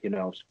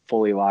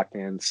 fully locked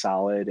in,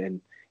 solid,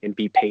 and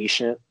be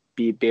patient,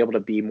 be able to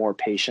be more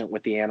patient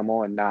with the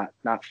animal and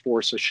not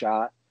force a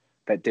shot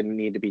that didn't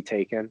need to be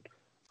taken,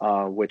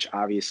 which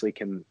obviously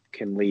can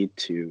lead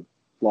to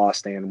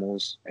lost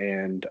animals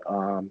and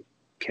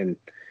can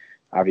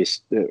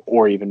obviously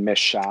or even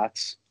missed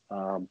shots.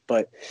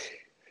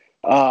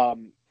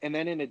 And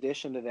then in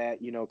addition to that,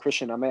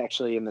 Christian, I'm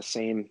actually in the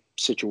same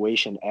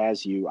situation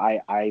as you.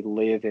 I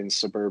live in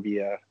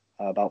suburbia,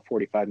 about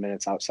 45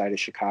 minutes outside of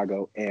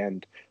Chicago.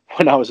 And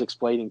when I was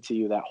explaining to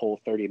you that whole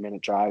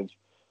 30-minute drive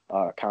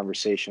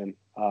conversation,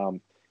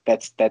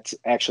 that's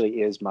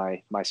actually is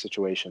my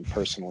situation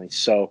personally.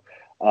 So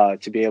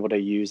to be able to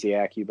use the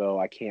AccuBow,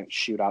 I can't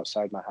shoot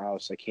outside my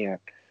house. I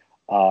can't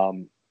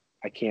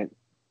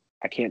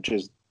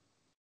just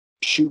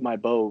shoot my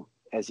bow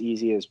as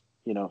easy as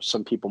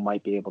some people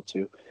might be able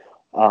to.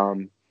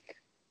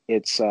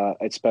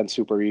 It's been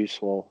super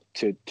useful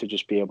to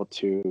just be able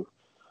to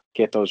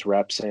get those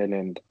reps in.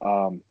 And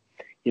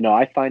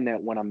I find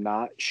that when I'm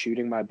not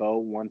shooting my bow,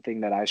 one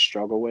thing that I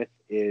struggle with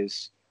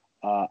is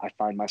I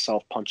find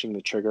myself punching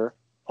the trigger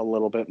a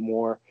little bit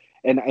more.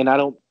 And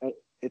I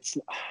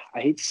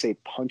hate to say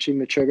punching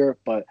the trigger,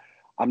 but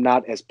I'm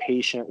not as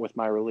patient with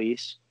my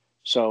release.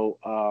 So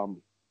I'll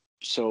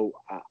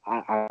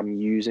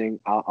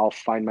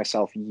find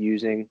myself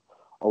using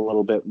a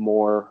little bit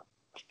more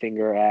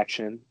finger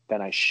action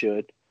than I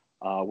should,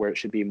 where it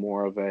should be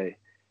more of a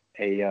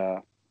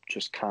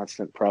just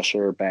constant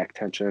pressure, back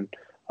tension,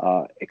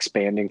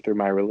 expanding through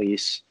my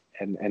release,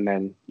 and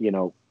then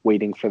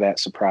waiting for that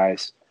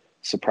surprise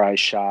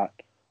shot.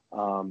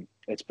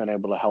 It's been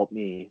able to help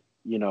me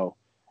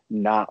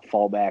not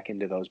fall back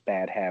into those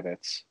bad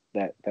habits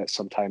that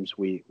sometimes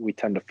we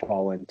tend to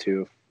fall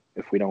into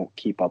if we don't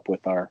keep up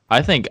with our.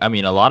 I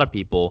mean, a lot of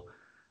people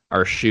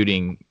are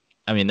shooting.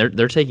 I mean,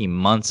 they're taking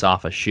months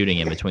off of shooting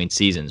in between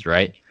seasons,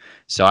 right?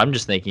 So I'm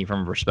just thinking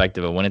from a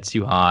perspective of when it's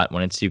too hot,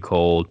 when it's too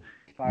cold.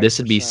 This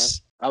would be.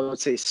 I would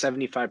say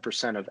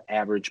 75% of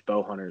average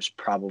bow hunters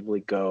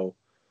probably go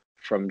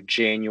from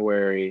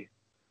January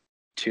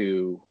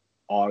to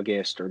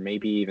August or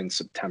maybe even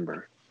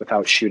September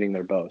without shooting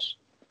their bows.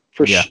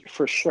 For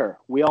sure.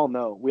 We all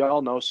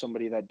know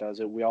somebody that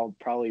does it.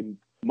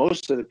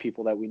 Most of the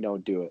people that we know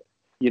do it,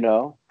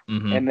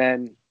 Mm-hmm.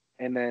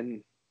 and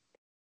then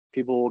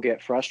people will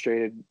get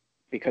frustrated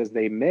because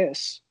they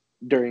miss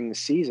during the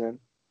season,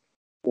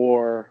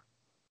 or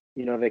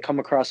they come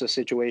across a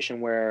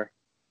situation where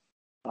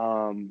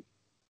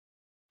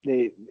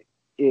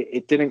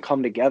it didn't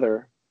come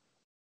together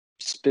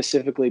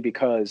specifically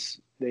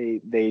because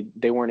they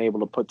weren't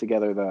able to put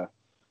together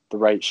the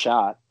right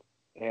shot.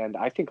 And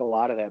I think a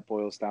lot of that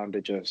boils down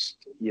to just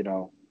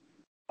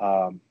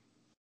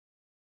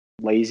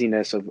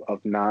laziness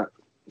of not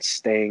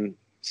staying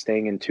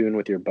in tune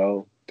with your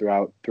bow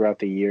throughout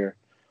the year.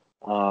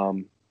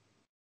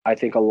 I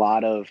think a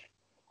lot of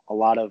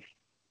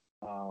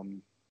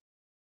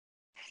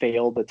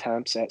failed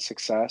attempts at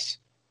success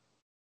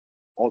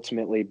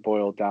ultimately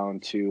boil down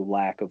to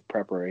lack of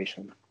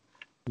preparation.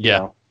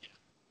 Yeah,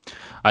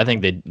 I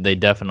think they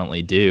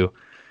definitely do.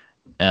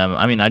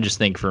 I mean, I just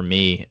think for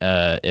me,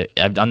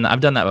 I've done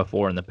that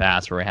before in the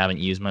past where I haven't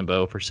used my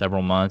bow for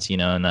several months,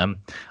 and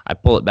I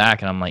pull it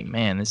back and I'm like,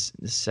 man, this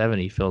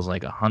 70 feels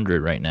like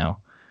 100 right now,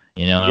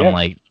 and I'm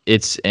like,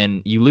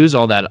 and you lose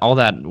all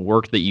that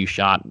work that you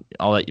shot,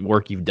 all that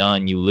work you've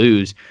done, you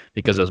lose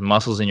because those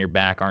muscles in your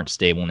back aren't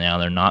stable now.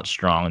 They're not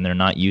strong and they're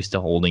not used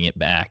to holding it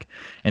back,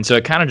 and so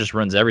it kind of just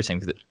runs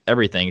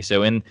everything.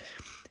 So in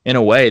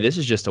a way, this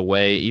is just a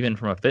way, even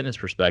from a fitness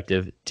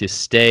perspective, to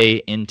stay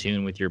in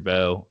tune with your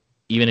bow.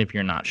 Even if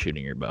you're not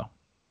shooting your bow.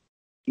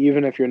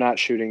 Even if you're not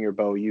shooting your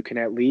bow, you can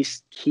at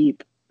least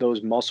keep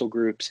those muscle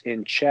groups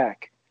in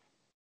check.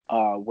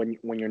 When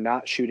you're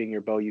not shooting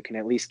your bow, you can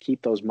at least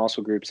keep those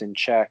muscle groups in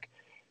check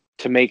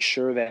to make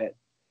sure that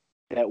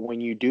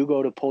when you do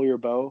go to pull your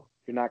bow,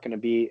 you're not going to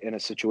be in a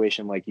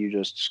situation like you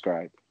just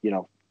described.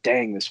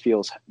 Dang, this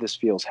feels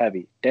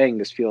heavy. Dang,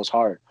 this feels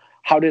hard.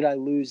 How did I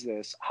lose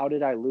this? How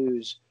did I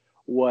lose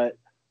what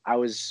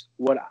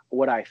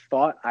I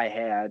thought I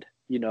had?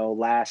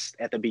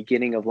 At the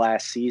beginning of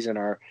last season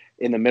or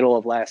in the middle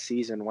of last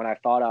season when I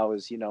thought I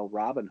was,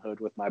 Robin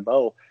Hood with my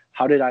bow,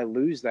 how did I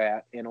lose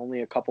that in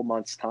only a couple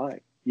months'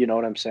 time? You know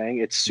what I'm saying?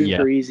 It's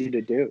super easy to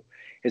do.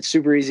 It's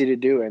super easy to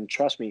do. And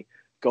trust me,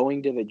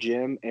 going to the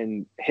gym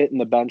and hitting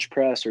the bench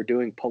press or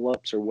doing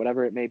pull-ups or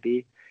whatever it may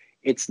be,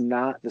 it's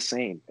not the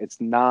same.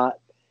 It's not,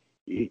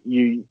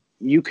 you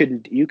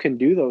can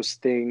do those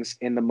things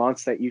in the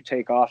months that you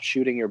take off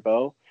shooting your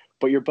bow,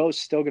 but your bow's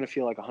still going to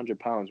feel like 100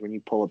 pounds when you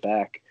pull it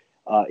back.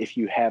 If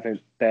you haven't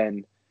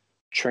been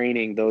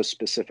training those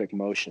specific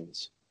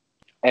motions.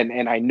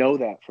 And I know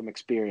that from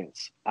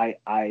experience. I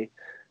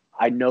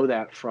know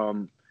that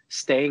from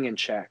staying in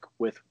check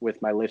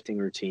with my lifting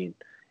routine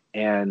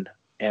and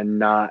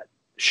not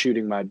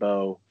shooting my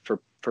bow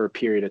for a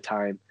period of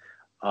time.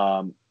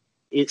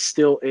 It's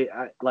still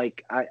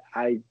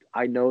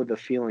I know the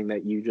feeling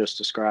that you just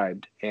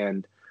described,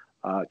 and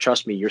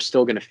trust me, you're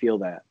still going to feel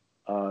that.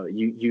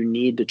 You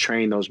need to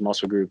train those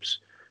muscle groups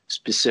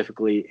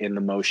specifically in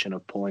the motion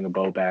of pulling a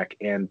bow back,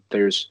 and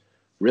there's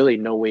really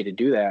no way to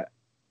do that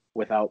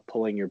without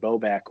pulling your bow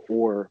back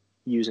or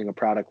using a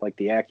product like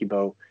the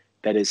AccuBow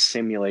that is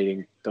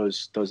simulating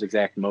those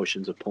exact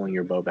motions of pulling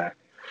your bow back,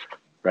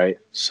 right?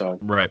 So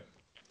Right.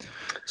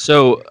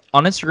 So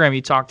on Instagram,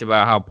 you talked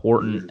about how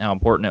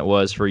important it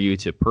was for you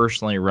to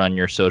personally run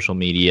your social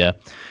media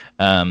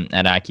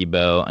at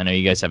AccuBow. I know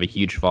you guys have a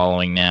huge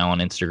following now on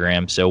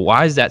Instagram. So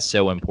why is that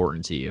so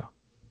important to you?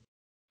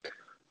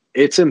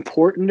 it's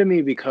important to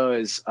me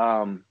because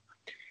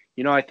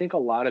I think a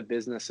lot of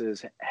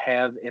businesses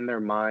have in their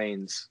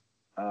minds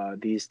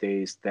these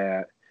days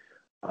that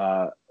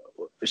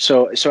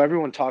so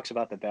everyone talks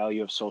about the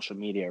value of social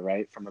media,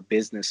 right? From a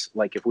business,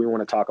 like if we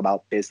want to talk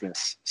about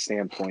business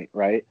standpoint,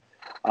 right?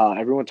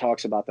 Everyone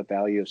talks about the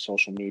value of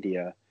social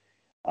media.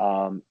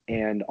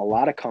 And a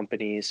lot of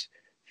companies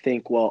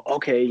think, well,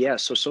 okay, yeah,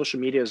 so social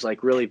media is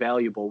like really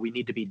valuable. We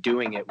need to be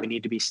doing it. We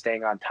need to be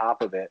staying on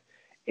top of it.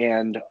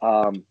 And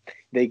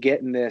they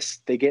get in this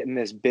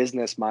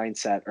business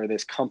mindset or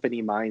this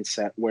company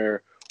mindset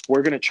where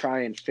we're going to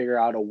try and figure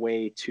out a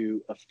way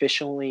to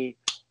efficiently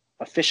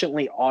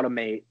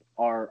automate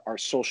our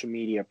social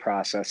media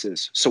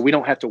processes, so we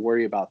don't have to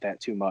worry about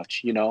that too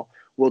much.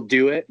 We'll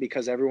do it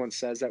because everyone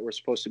says that we're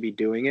supposed to be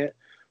doing it,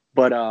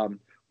 but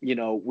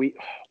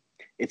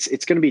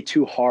it's going to be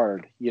too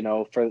hard,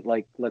 for,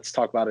 like, let's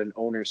talk about an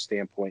owner's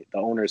standpoint. The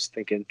owner's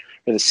thinking,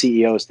 or the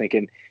CEO is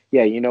thinking,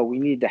 yeah, we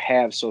need to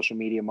have social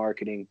media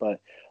marketing,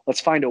 but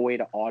let's find a way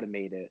to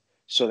automate it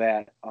so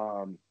that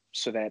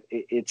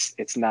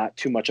it's not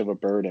too much of a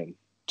burden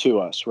to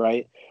us,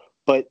 right?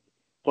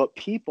 But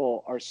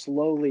people are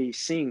slowly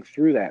seeing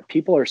through that.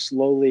 People are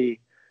slowly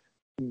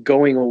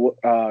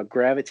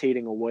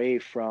gravitating away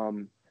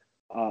from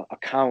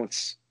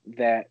accounts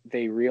that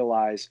they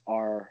realize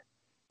are,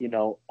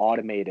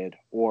 automated,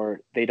 or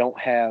they don't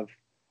have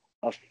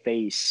a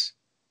face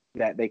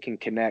that they can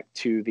connect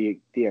to the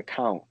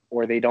account,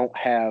 or they don't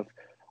have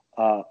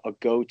a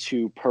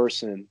go-to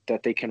person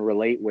that they can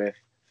relate with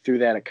through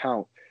that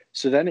account.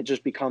 So then it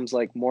just becomes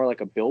like more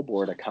like a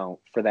billboard account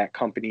for that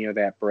company or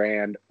that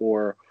brand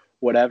or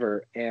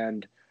whatever.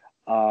 And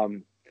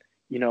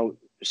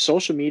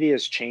social media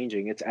is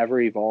changing. It's ever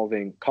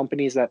evolving.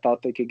 Companies that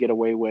thought they could get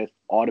away with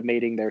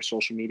automating their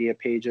social media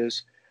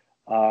pages,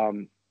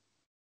 they're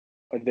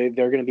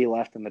going to be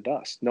left in the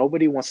dust.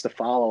 Nobody wants to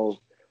follow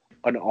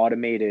an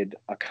automated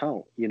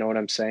account. You know what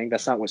I'm saying?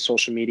 That's not what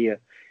social media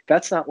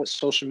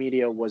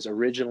was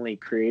originally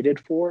created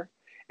for.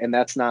 And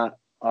that's not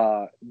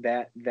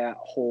that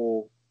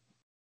whole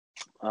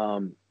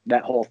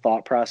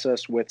thought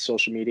process with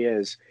social media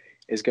is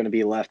going to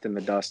be left in the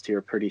dust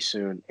here pretty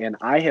soon. And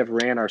I have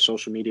ran our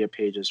social media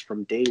pages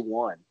from day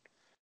one.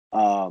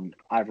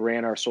 I've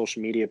ran our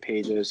social media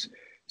pages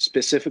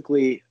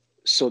specifically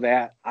so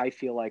that I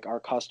feel like our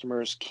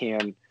customers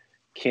can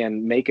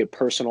make a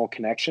personal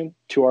connection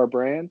to our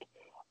brand,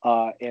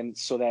 and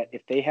so that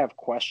if they have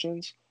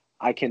questions,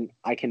 I can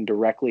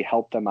directly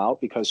help them out,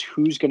 because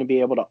who's going to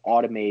be able to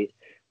automate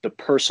the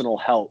personal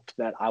help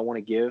that I want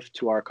to give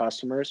to our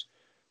customers?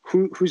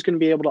 Who's going to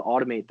be able to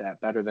automate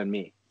that better than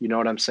me? You know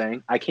what I'm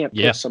saying? I can't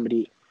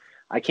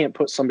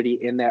put somebody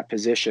in that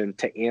position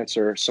to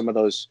answer some of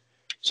those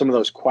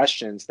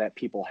questions that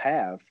people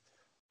have.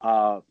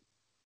 I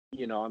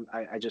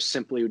just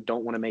simply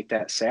don't want to make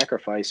that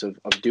sacrifice of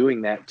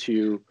doing that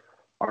to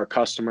our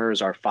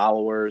customers, our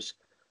followers.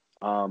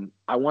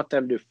 I want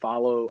them to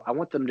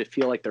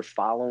feel like they're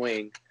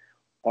following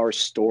our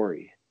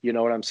story. You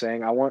know what I'm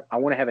saying? I want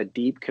to have a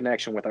deep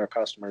connection with our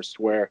customers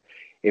to where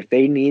if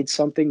they need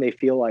something, they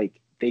feel like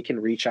they can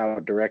reach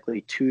out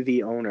directly to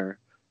the owner,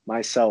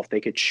 myself. They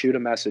could shoot a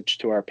message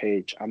to our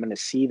page. I'm going to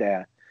see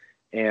that,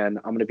 and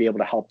I'm going to be able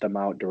to help them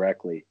out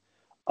directly.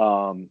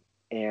 And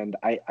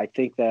I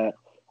think that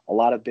a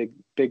lot of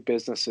big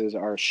businesses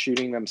are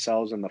shooting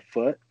themselves in the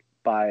foot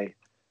by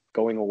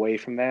going away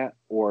from that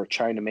or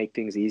trying to make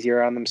things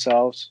easier on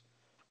themselves.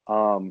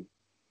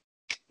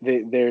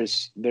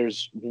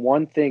 There's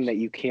one thing that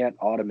you can't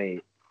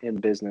automate in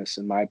business,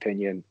 in my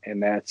opinion,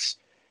 and that's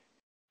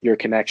your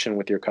connection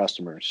with your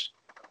customers.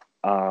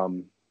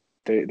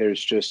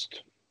 There's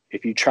just,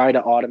 if you try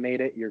to automate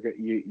it,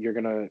 you're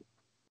gonna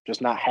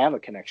just not have a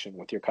connection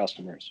with your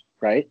customers,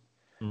 right?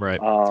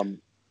 Right.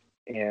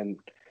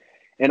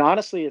 And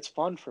honestly, it's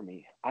fun for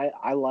me.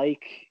 I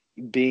like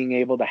being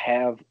able to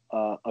have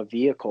a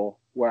vehicle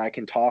where I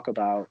can talk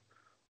about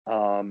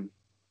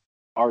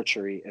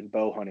archery and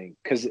bow hunting,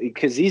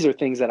 because these are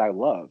things that I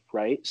love,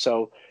 right?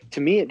 So to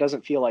me, it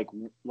doesn't feel like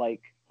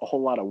a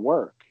whole lot of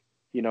work,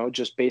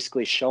 just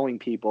basically showing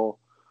people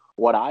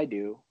what I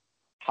do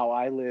how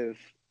I live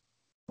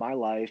my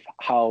life,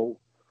 how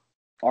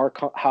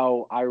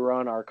I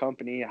run our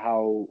company,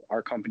 how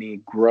our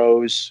company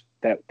grows,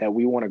 that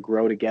we want to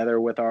grow together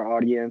with our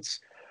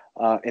audience,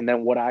 and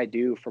then what I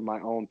do for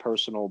my own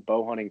personal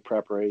bow hunting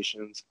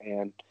preparations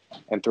and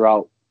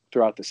throughout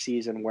the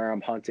season, where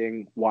I'm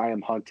hunting, why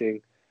I'm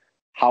hunting,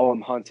 how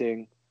I'm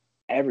hunting,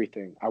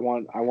 everything.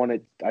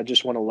 I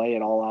just want to lay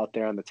it all out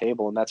there on the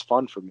table, and that's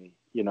fun for me,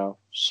 you know.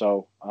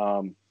 So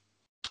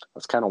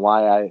that's kind of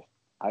why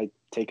I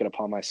take it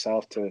upon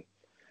myself to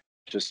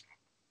just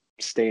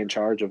stay in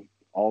charge of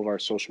all of our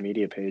social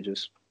media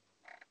pages.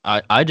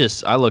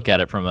 I look at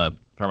it from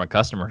a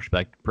customer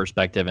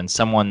perspective, and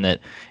someone that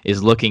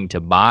is looking to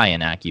buy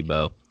an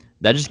AccuBow.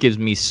 That just gives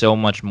me so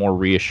much more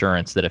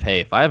reassurance that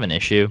if I have an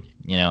issue,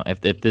 you know,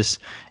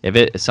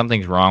 if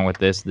something's wrong with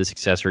this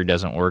accessory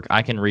doesn't work,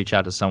 I can reach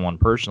out to someone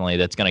personally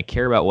that's going to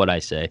care about what I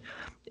say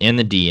in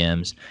the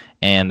DMs,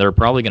 and they're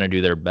probably going to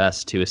do their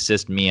best to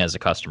assist me as a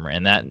customer,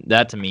 and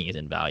that to me is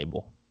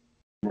invaluable.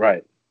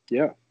 Right.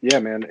 Yeah,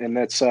 man. And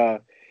that's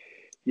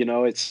you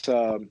know, it's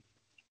one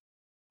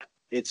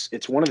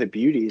of the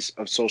beauties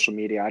of social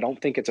media. I don't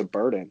think it's a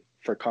burden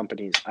for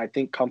companies. I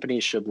think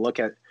companies should look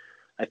at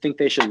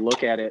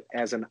it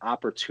as an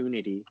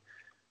opportunity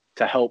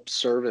to help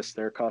service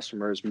their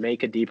customers,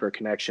 make a deeper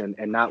connection,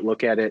 and not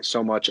look at it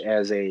so much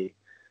as a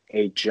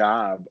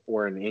job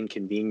or an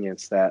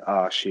inconvenience that,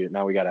 oh shoot,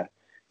 now we gotta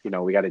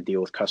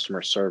deal with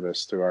customer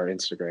service through our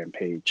Instagram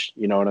page.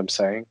 You know what I'm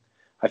saying?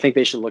 I think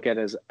they should look at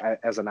it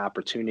as an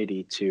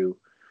opportunity to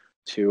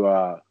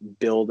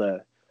build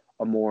a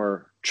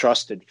more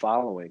trusted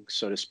following,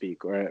 so to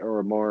speak, or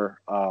a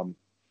more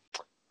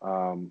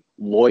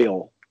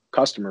loyal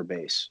customer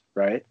base,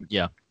 right?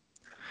 Yeah.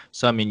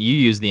 So I mean, you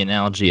use the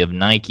analogy of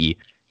Nike,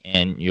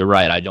 and you're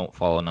right. I don't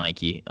follow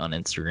Nike on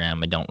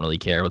Instagram. I don't really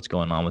care what's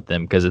going on with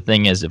them, because the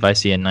thing is, if I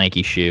see a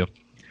Nike shoe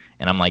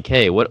and I'm like,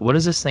 hey, what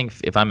does this thing?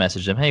 If I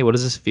message them, hey, what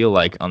does this feel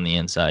like on the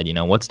inside? You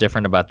know, what's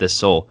different about this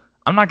sole?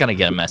 I'm not gonna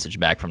get a message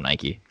back from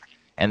Nike,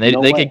 and No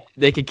way.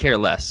 they could care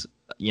less.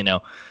 You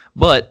know,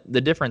 but the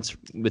difference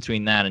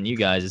between that and you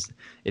guys is,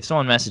 if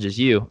someone messages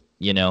you,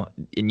 you know,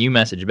 and you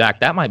message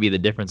back, that might be the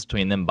difference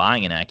between them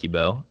buying an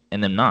AccuBow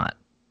and them not.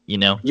 You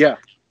know. Yeah.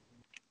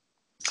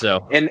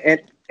 So And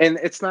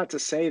it's not to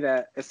say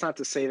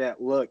that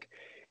look,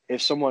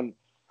 if someone,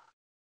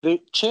 the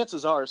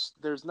chances are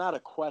there's not a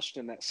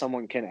question that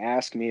someone can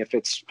ask me if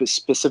it's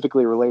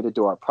specifically related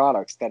to our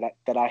products that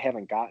I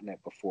haven't gotten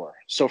it before.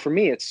 So for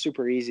me, it's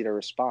super easy to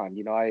respond.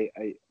 You know, I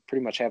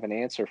pretty much have an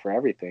answer for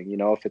everything. You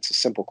know, if it's a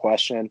simple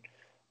question,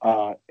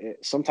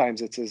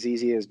 sometimes it's as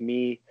easy as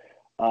me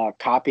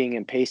copying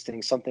and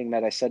pasting something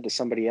that I said to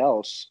somebody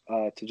else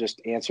to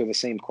just answer the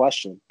same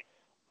question.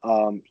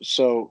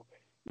 So,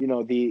 you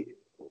know,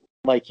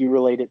 like you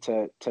relate it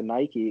to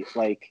Nike,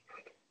 like,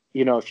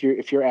 you know,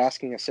 if you're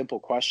asking a simple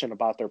question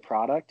about their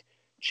product,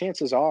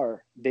 chances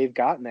are they've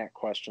gotten that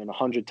question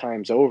 100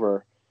 times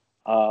over.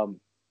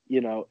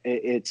 You know,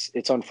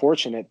 it's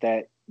unfortunate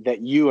that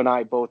you and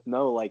I both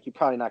know, like, you're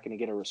probably not going to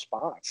get a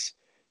response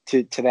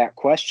to that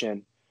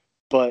question,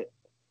 but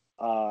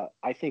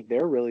I think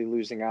they're really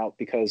losing out,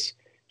 because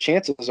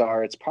chances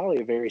are it's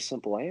probably a very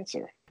simple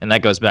answer. and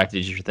that goes back to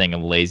your thing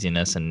of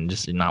laziness and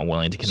just not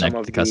willing to Some connect with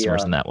of the the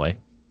customers in that way.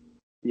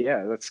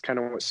 Yeah, that's kind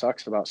of what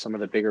sucks about some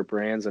of the bigger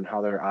brands and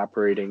how they're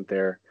operating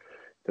their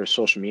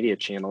social media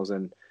channels.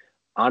 And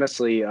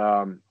honestly,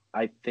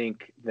 I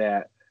think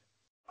that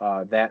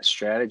that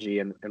strategy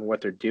and what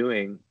they're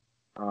doing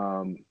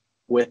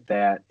with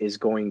that is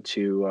going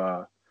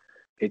to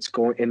it's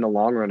going, in the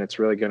long run, it's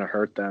really going to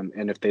hurt them.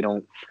 And if they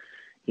don't,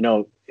 you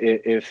know,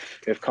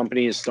 if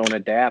companies don't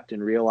adapt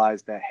and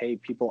realize that, hey,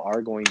 people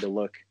are going to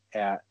look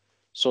at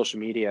social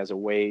media as a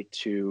way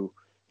to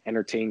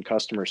entertain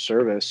customer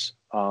service,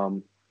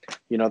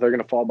 you know, they're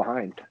going to fall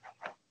behind.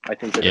 I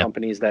think the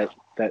companies that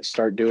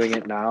start doing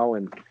it now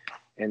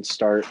and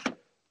start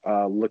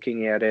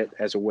looking at it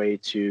as a way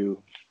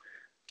to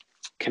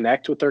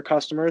connect with their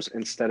customers,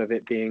 instead of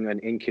it being an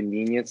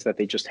inconvenience that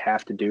they just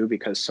have to do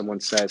because someone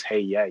says, hey,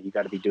 yeah, you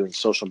got to be doing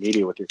social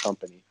media with your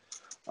company.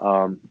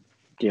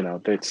 You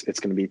know, it's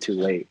going to be too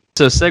late.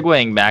 So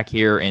segueing back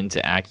here into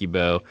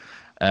AccuBow,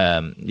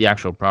 the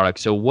actual product.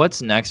 So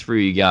what's next for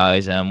you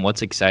guys?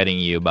 What's exciting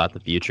you about the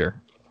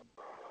future?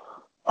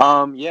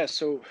 Yeah,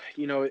 so,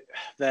 you know,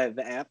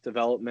 the app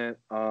development,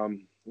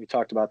 we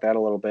talked about that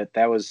a little bit.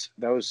 That was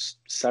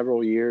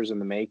several years in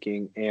the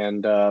making,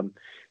 and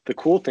the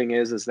cool thing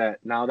is that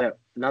now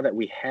that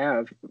we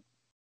have,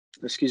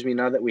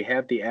 now that we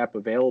have the app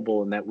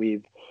available, and that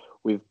we've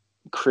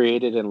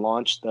created and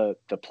launched the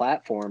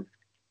platform,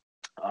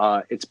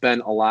 it's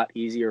been a lot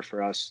easier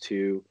for us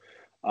to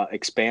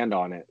expand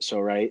on it.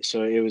 So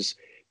it was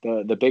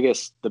the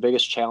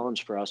biggest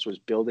challenge for us was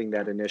building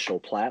that initial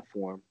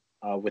platform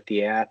with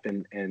the app,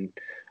 and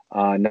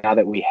now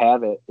that we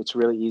have it, it's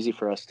really easy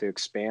for us to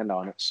expand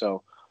on it.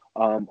 So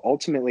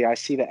ultimately, I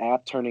see the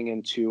app turning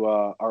into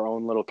our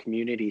own little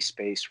community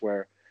space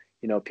where,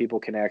 you know, people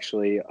can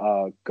actually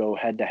go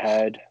head to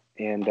head,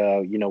 and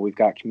you know, we've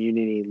got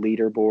community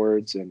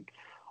leaderboards and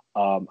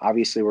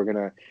Obviously, we're going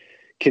to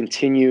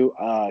continue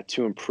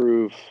to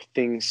improve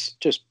things,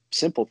 just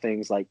simple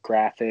things like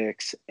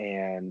graphics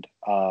and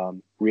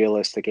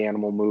realistic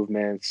animal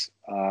movements,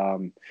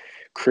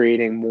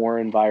 creating more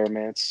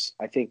environments.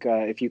 I think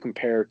if you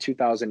compare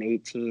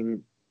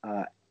 2018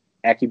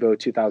 Akibo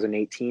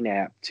 2018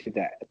 app to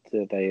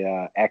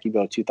the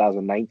Akibo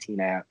 2019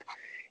 app,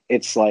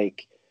 it's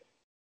like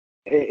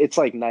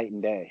night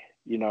and day,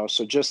 you know.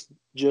 So just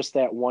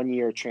that 1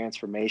 year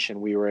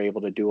transformation, we were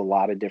able to do a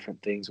lot of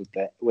different things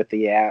with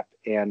the app,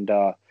 and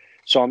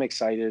so I'm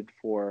excited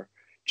for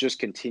just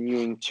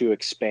continuing to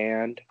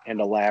expand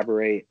and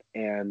elaborate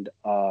and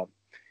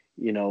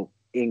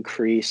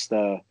increase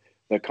the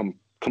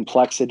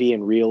complexity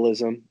and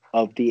realism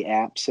of the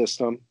app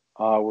system.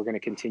 We're going to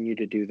continue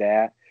to do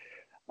that.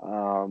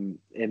 And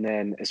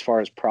then as far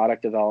as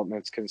product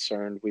development is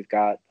concerned, we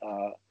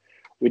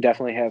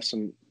definitely have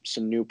some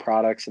new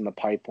products in the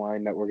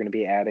pipeline that we're going to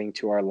be adding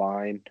to our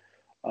line.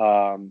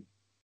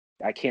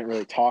 I can't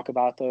really talk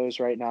about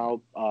those right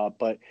now,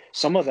 but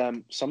some of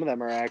them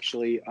are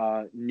actually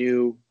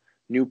new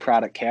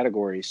product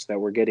categories that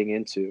we're getting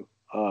into.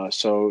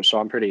 So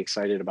I'm pretty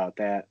excited about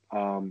that.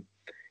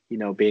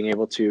 Being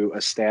able to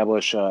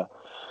establish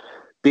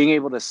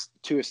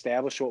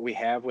what we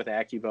have with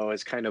Akibo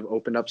has kind of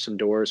opened up some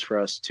doors for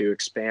us to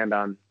expand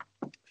on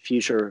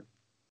future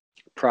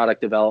product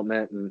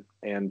development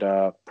and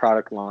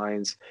product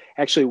lines.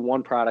 Actually,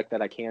 one product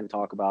that I can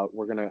talk about,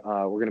 we're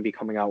gonna be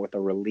coming out with a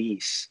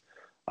release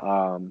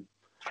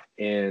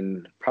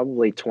in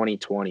probably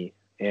 2020,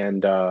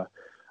 and I'm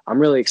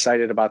really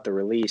excited about the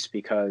release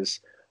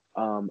because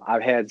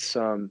I've had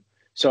some.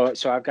 So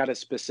I've got a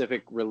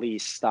specific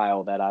release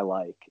style that I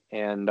like,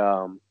 and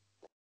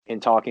in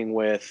talking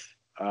with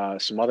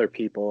some other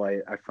people,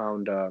 I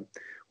found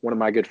one of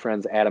my good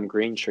friends, Adam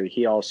Greentree.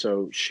 He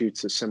also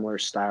shoots a similar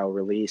style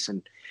release,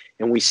 and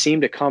we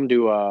seem to come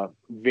to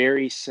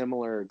very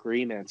similar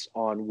agreements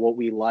on what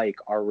we like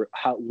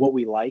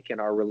in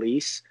our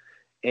release,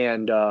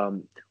 and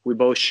we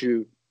both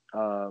shoot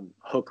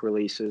hook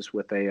releases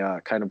with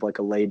a kind of like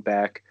a laid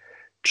back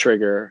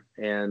trigger,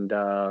 and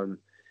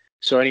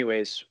so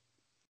anyways,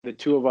 the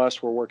two of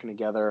us were working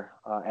together,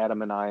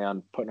 Adam and I,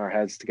 on putting our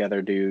heads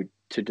together to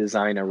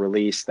design a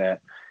release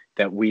that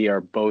we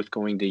are both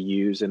going to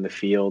use in the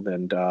field,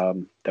 and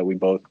that we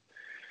both,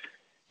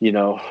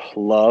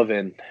 love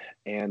and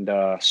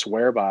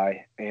swear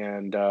by.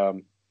 And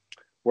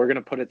we're going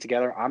to put it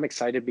together. I'm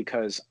excited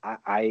because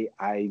I'm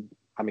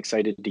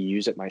excited to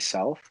use it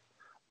myself.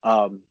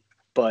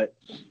 But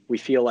we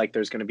feel like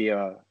there's going to be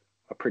a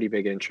pretty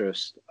big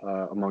interest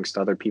amongst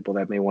other people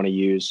that may want to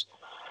use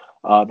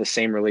the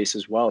same release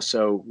as well.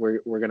 So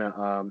we're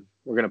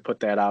gonna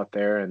put that out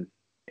there, and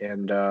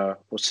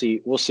we'll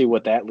see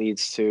what that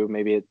leads to.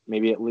 Maybe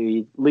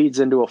it leads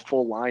into a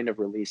full line of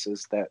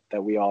releases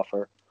that we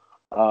offer.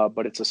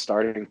 But it's a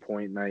starting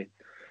point, and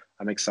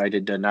I'm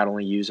excited to not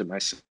only use it my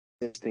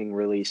existing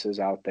releases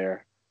out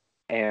there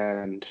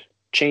and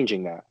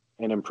changing that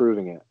and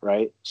improving it,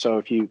 right? So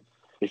if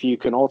you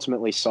can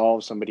ultimately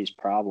solve somebody's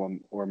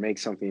problem or make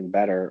something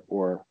better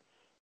or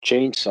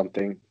change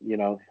something,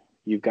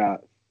 you've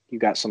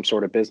got some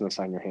sort of business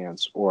on your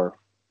hands or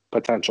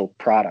potential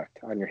product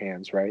on your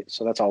hands, right?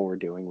 So that's all we're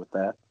doing with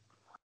that.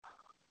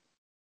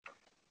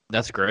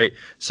 That's great.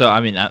 So,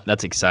 I mean,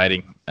 that's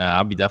exciting.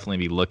 I'll definitely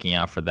be looking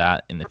out for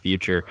that in the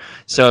future.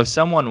 So if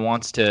someone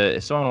wants to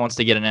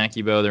get an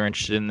Akibo, they're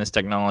interested in this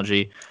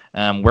technology,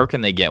 where can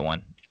they get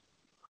one?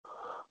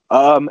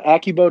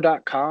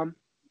 Akibo.com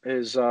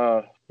is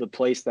the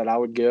place that I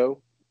would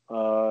go.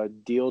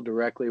 Deal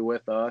directly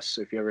with us.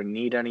 If you ever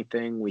need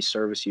anything, we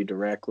service you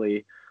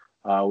directly.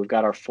 We've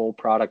got our full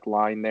product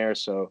line there,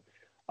 so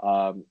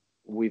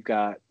we've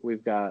got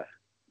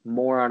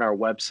more on our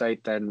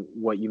website than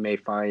what you may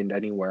find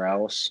anywhere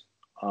else,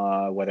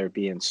 whether it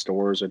be in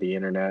stores or the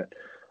internet.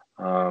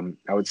 I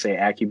would say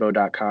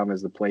Akibo.com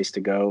is the place to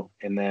go,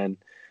 and then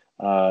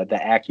the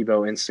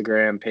Akibo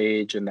Instagram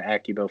page and the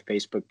Akibo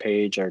Facebook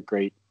page are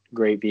great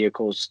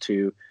vehicles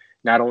to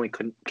not only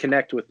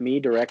connect with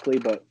me directly,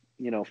 but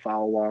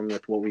follow along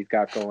with what we've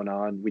got going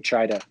on. We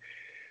try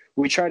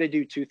to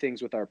do two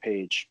things with our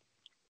page.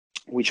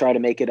 We try to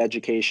make it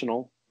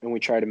educational, and we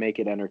try to make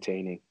it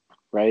entertaining,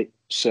 right?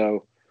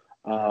 So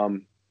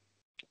our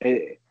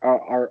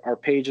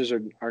pages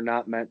are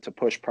not meant to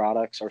push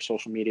products. Our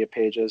social media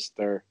pages,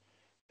 they're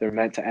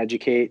meant to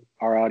educate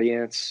our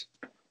audience,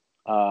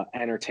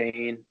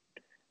 entertain,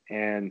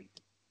 and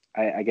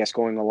I guess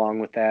going along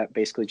with that,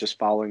 basically just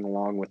following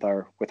along with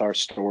our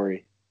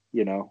story,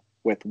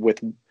 with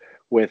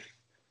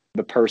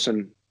the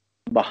person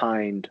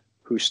behind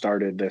who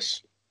started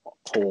this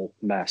whole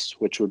mess,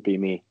 which would be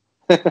me.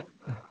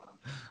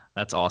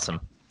 That's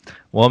awesome.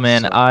 Well,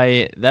 man,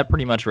 that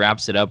pretty much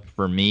wraps it up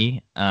for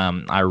me.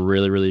 I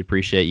really, really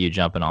appreciate you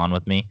jumping on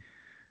with me,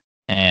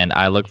 and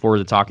I look forward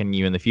to talking to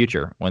you in the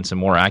future when some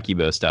more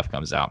Akibo stuff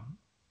comes out.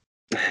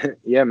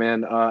 Yeah,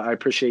 man. I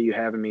appreciate you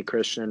having me,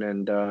 Christian,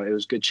 and it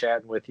was good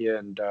chatting with you.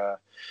 And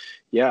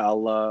yeah,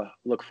 I'll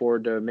look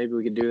forward to maybe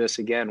we could do this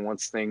again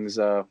once things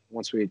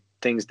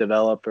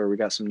develop or we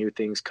got some new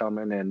things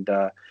coming. And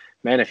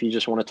man, if you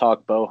just want to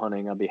talk bow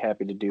hunting, I'll be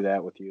happy to do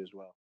that with you as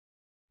well.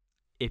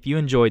 If you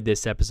enjoyed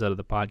this episode of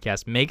the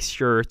podcast, make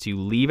sure to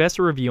leave us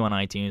a review on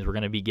iTunes. We're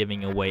going to be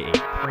giving away a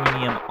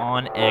premium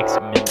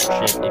OnX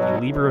membership. If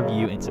you leave a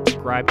review and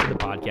subscribe to the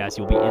podcast,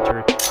 you'll be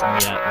entered. When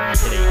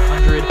we hit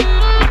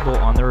 100 people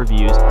on the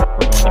reviews, we're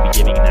going to be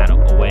giving that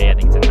away. I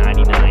think it's a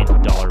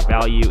 $99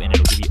 value, and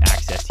it'll give you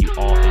access to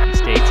all 50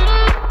 states.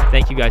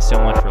 Thank you guys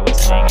so much for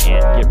listening,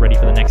 and get ready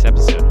for the next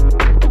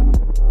episode.